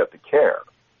going to get the care.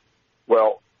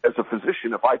 Well, as a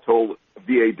physician, if I told a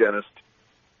VA dentist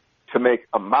to make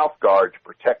a mouth guard to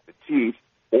protect the teeth,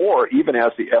 or even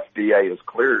as the FDA is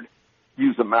cleared,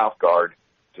 use a mouth guard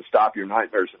to stop your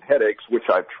nightmares and headaches, which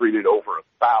I've treated over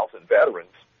 1,000 veterans,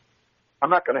 I'm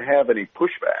not going to have any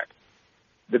pushback.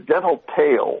 The dental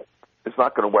tail is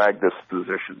not going to wag this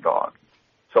physician dog.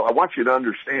 So I want you to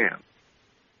understand,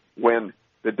 when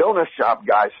the donut shop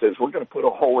guy says, we're going to put a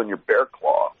hole in your bear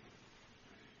claw,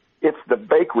 it's the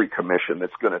Bakery Commission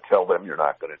that's going to tell them you're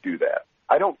not going to do that.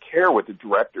 I don't care what the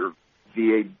director of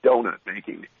VA donut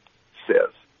making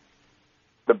says.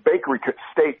 The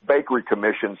State Bakery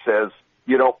Commission says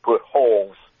you don't put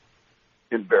holes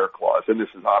in bear claws, and this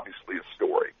is obviously a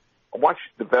story. I want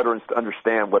the veterans to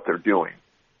understand what they're doing.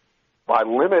 By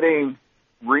limiting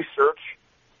research,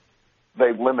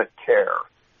 they limit care.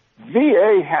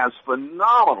 VA has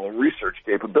phenomenal research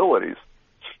capabilities.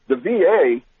 The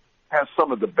VA has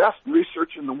some of the best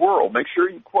research in the world. Make sure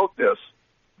you quote this.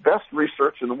 Best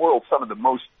research in the world, some of the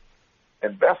most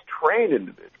and best trained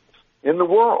individuals in the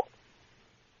world.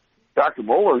 Dr.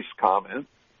 Moeller's comment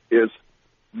is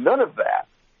none of that.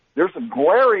 There's a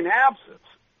glaring absence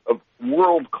of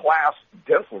world-class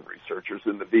dental researchers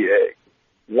in the VA.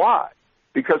 Why?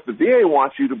 Because the VA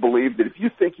wants you to believe that if you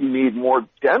think you need more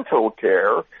dental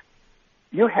care,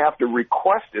 you have to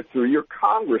request it through your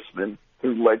congressman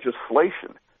through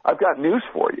legislation. I've got news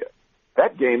for you.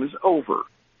 That game is over.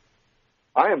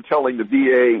 I am telling the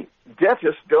VA,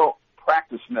 dentists don't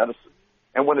practice medicine.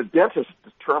 And when a dentist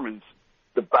determines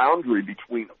the boundary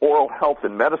between oral health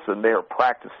and medicine, they are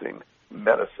practicing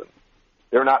medicine.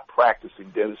 They're not practicing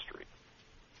dentistry.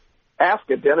 Ask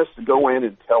a dentist to go in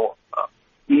and tell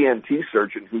an ENT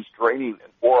surgeon who's draining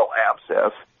an oral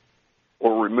abscess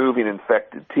or removing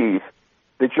infected teeth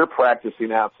that you're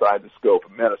practicing outside the scope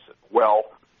of medicine. Well,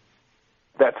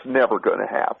 that's never going to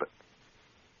happen.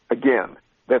 Again,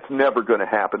 that's never going to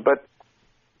happen. But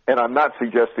And I'm not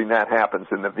suggesting that happens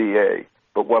in the VA,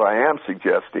 but what I am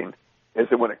suggesting is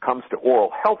that when it comes to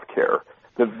oral health care,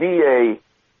 the VA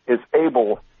is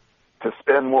able to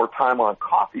spend more time on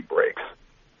coffee breaks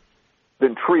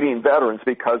than treating veterans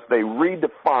because they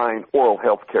redefine oral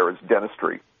health care as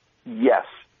dentistry. Yes,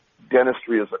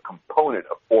 dentistry is a component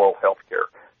of oral health care,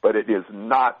 but it is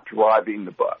not driving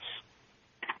the bus.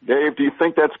 Dave, do you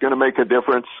think that's going to make a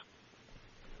difference?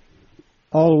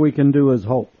 All we can do is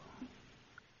hope.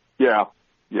 Yeah.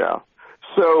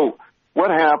 So what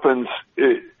happens,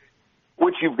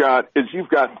 what you've got is you've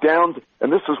got down,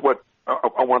 and this is what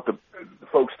I want the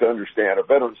folks to understand, or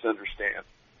veterans to understand.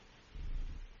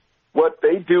 What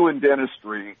they do in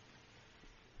dentistry,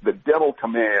 the dental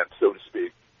command, so to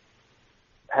speak,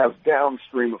 has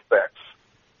downstream effects,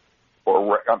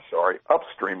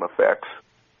 upstream effects.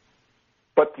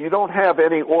 But you don't have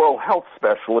any oral health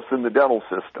specialists in the dental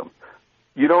system.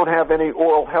 You don't have any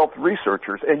oral health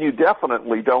researchers, and you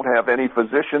definitely don't have any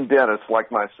physician dentists like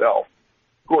myself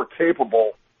who are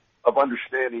capable of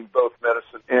understanding both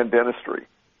medicine and dentistry.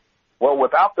 Well,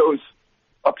 without those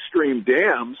upstream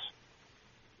dams,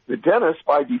 the dentists,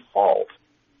 by default,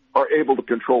 are able to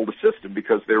control the system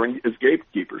because they're as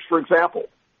gatekeepers. For example,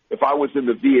 if I was in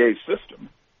the VA system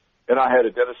and I had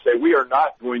a dentist say, we are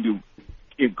not going to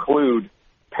include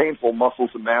painful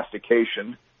muscles of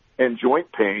mastication and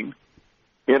joint pain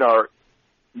in our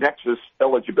Nexus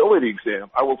eligibility exam,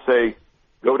 I will say,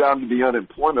 go down to the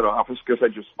unemployment office because I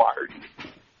just fired you.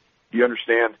 Do you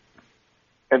understand?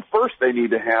 And first they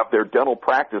need to have their dental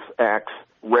practice acts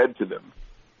read to them.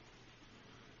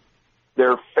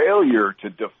 Their failure to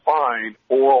define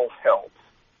oral health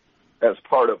as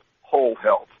part of whole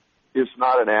health is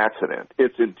not an accident.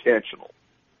 It's intentional.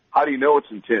 How do you know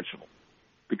it's intentional?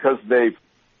 Because they've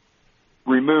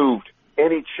removed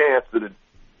any chance that a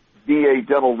VA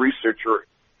dental researcher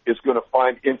is going to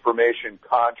find information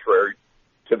contrary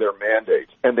to their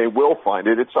mandates. And they will find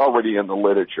it. It's already in the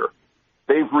literature.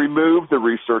 They've removed the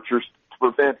researchers to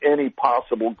prevent any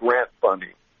possible grant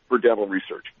funding for dental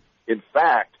research. In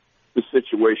fact, the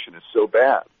situation is so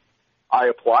bad. I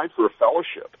applied for a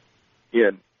fellowship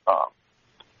in,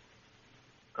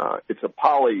 it's a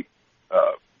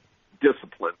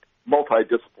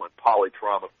multi-discipline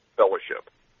polytrauma fellowship.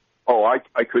 Oh,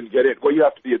 I couldn't get in. Well, you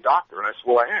have to be a doctor. And I said,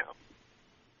 well, I am.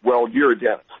 Well, you're a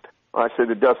dentist. I said,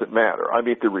 it doesn't matter. I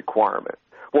meet the requirement.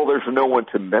 Well, there's no one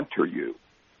to mentor you.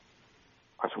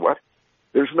 I said, what?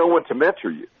 There's no one to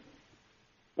mentor you.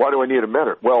 Why do I need a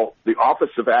mentor? Well, the Office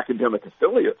of Academic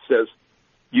Affiliate says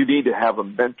you need to have a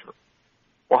mentor.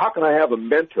 Well, how can I have a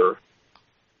mentor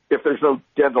if there's no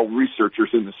dental researchers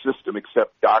in the system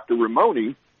except Dr.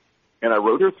 Ramoni? And I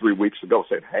wrote her 3 weeks ago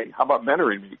saying, hey, how about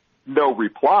mentoring me? No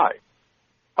reply.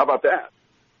 How about that?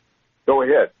 Go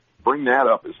ahead. Bring that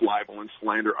up as libel and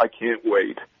slander. I can't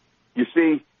wait. You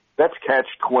see, that's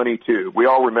catch-22. We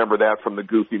all remember that from the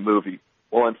Goofy movie.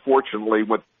 Well, unfortunately,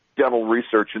 with dental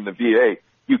research in the VA,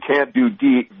 you can't do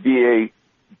VA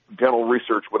dental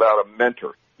research without a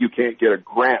mentor. You can't get a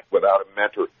grant without a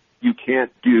mentor. You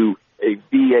can't do a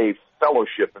VA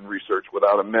fellowship in research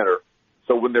without a mentor.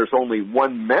 So when there's only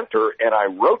one mentor, and I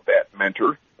wrote that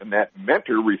mentor, and that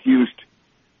mentor refused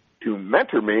to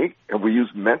mentor me, and we use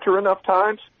mentor enough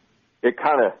times, it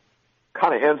kind of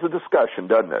ends the discussion,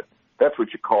 doesn't it? That's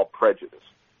what you call prejudice.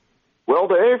 Well,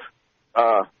 Dave,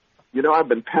 I've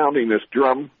been pounding this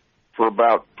drum for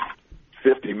about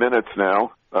 50 minutes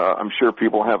now. I'm sure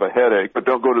people have a headache, but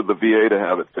don't go to the VA to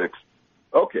have it fixed.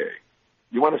 Okay.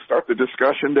 You want to start the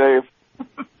discussion, Dave?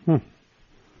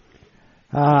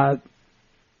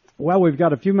 Well, we've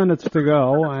got a few minutes to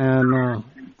go, and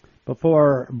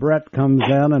before Brett comes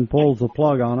in and pulls the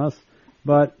plug on us.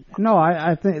 But, no,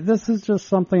 I think this is just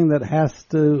something that has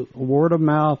to, word of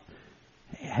mouth,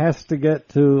 has to get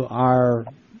to our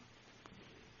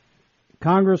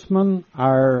congressmen,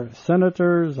 our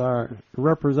senators, our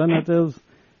representatives,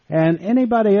 and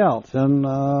anybody else. And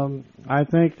I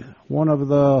think one of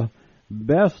the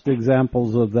best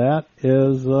examples of that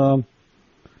is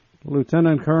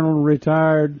Lieutenant Colonel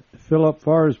retired Philip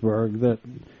Forsberg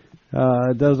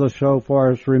that does a show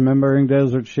for us, Remembering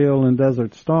Desert Shield and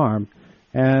Desert Storm.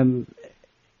 And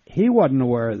he wasn't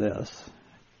aware of this.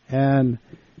 And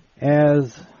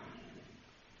as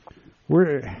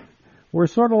we're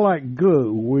sort of like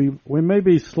goo. We may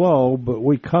be slow, but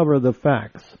we cover the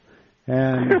facts.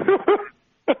 And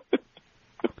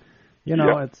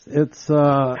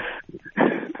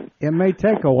it may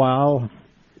take a while,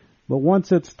 but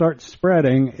once it starts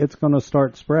spreading, it's going to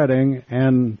start spreading.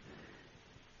 And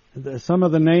some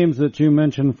of the names that you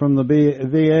mentioned from the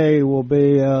VA will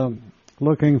be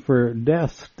looking for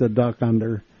desks to duck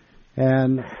under.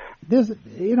 And this,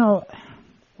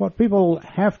 what people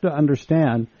have to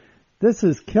understand, this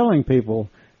is killing people.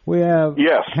 We have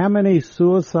how many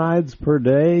suicides per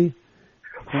day?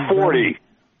 40,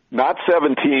 not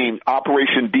 17.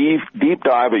 Operation Deep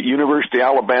Dive at University of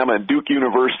Alabama and Duke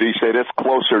University said it's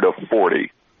closer to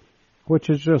 40. Which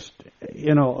is just,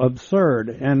 absurd.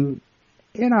 And,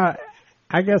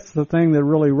 I guess the thing that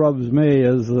really rubs me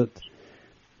is that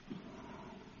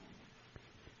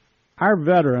our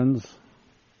veterans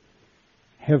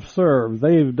have served.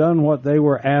 They've done what they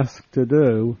were asked to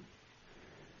do.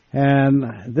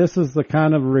 And this is the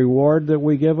kind of reward that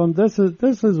we give them. This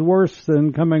is worse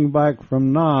than coming back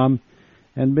from Nam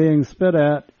and being spit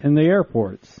at in the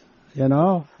airports.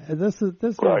 This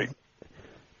is right.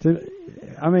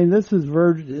 This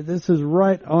is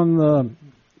right on the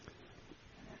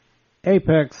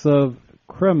apex of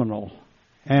criminal,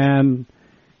 and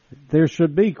there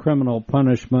should be criminal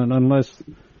punishment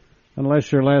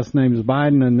unless your last name's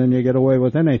Biden and then you get away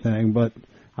with anything. But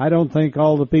I don't think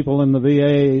all the people in the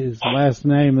VA's last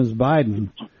name is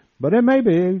Biden. But it may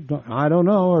be, I don't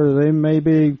know, or they may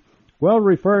be well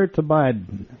referred to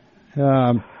Biden.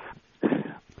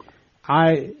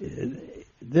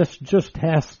 This just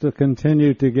has to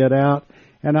continue to get out,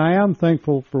 and I am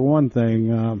thankful for one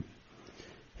thing.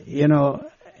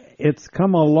 It's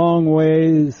come a long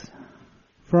ways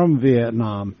from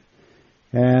Vietnam,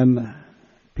 and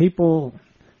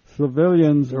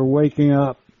civilians are waking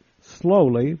up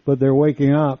slowly, but they're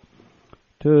waking up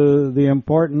to the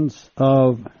importance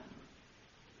of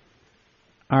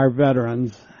our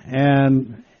veterans.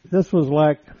 And this was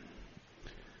like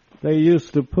they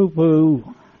used to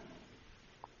poo-poo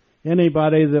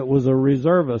anybody that was a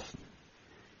reservist.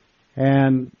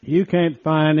 And you can't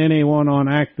find anyone on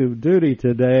active duty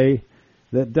today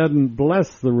that doesn't bless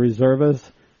the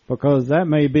reservists, because that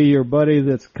may be your buddy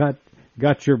that's got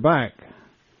your back.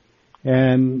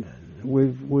 And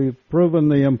we've proven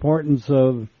the importance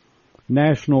of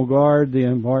National Guard, the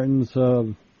importance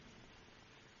of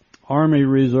Army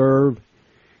Reserve,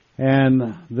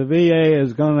 and the VA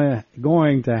is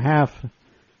going to have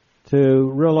to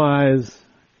realize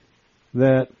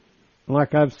that,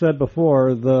 like I've said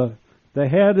before, the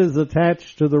head is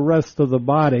attached to the rest of the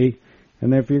body,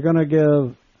 and if you're going to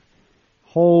give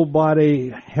whole body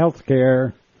health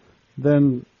care,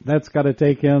 then that's got to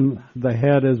take in the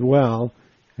head as well.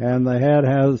 And the head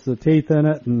has the teeth in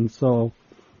it, and so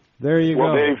there you go.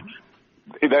 Well, Dave,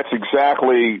 that's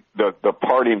exactly the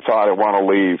parting thought I want to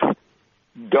leave.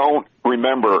 Don't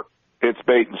remember it's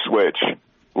bait and switch.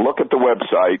 Look at the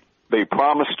website. They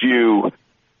promised you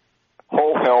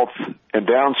whole health, and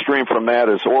downstream from that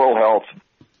is oral health,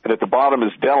 and at the bottom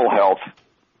is dental health.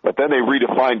 But then they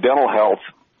redefine dental health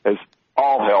as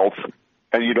all health,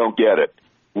 and you don't get it.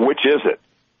 Which is it?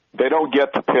 They don't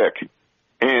get to pick.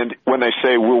 And when they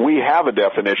say, well, we have a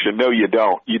definition, no, you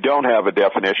don't. You don't have a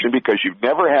definition because you've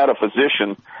never had a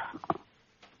physician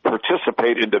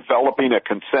participate in developing a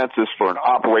consensus for an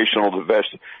operational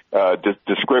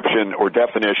description or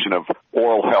definition of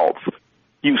oral health.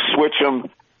 You switch them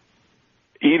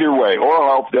either way. Oral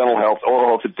health, dental health, oral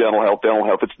health is dental health, dental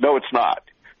health. No, it's not.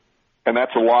 And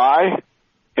that's a lie,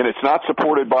 and it's not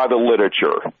supported by the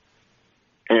literature.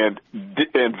 And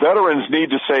veterans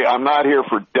need to say, I'm not here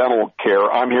for dental care.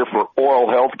 I'm here for oral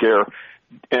health care.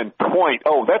 And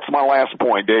that's my last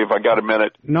point, Dave. I got a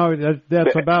minute. No,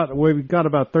 we've got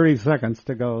about 30 seconds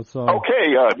to go. So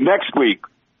okay, next week,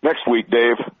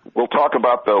 Dave, we'll talk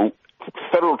about the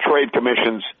Federal Trade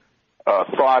Commission's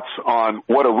thoughts on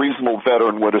what a reasonable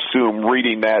veteran would assume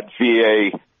reading that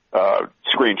VA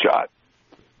screenshot.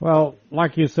 Well,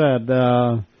 like you said,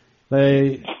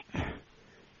 they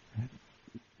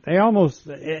almost,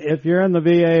 if you're in the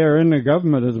VA or in the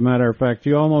government, as a matter of fact,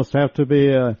 you almost have to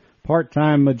be a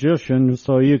part-time magician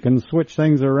so you can switch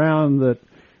things around that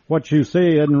what you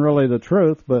see isn't really the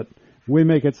truth, but we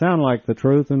make it sound like the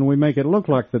truth and we make it look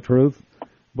like the truth,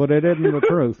 but it isn't the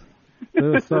truth.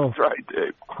 So that's right,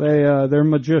 Dave. They're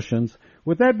magicians.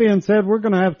 With that being said, we're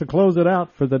going to have to close it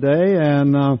out for the day,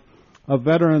 and a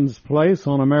Veteran's Place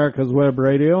on America's Web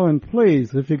Radio. And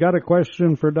please, if you got a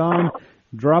question for Don,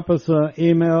 drop us an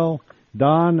email,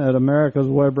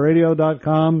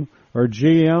 don@americaswebradio.com or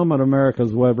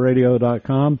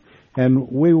gm@americaswebradio.com, and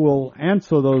we will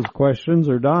answer those questions,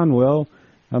 or Don will,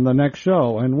 on the next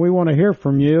show. And we want to hear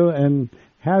from you and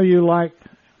how you like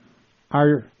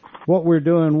what we're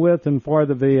doing with and for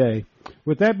the VA.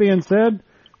 With that being said,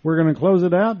 we're going to close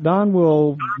it out. Don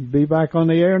will be back on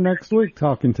the air next week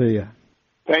talking to you.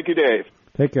 Thank you, Dave.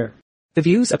 Take care. The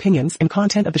views, opinions, and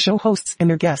content of the show hosts and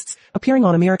their guests appearing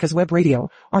on America's Web Radio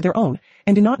are their own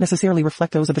and do not necessarily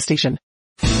reflect those of the station.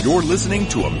 You're listening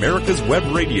to America's Web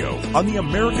Radio on the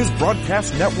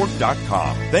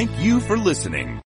AmericasBroadcastNetwork.com. Thank you for listening.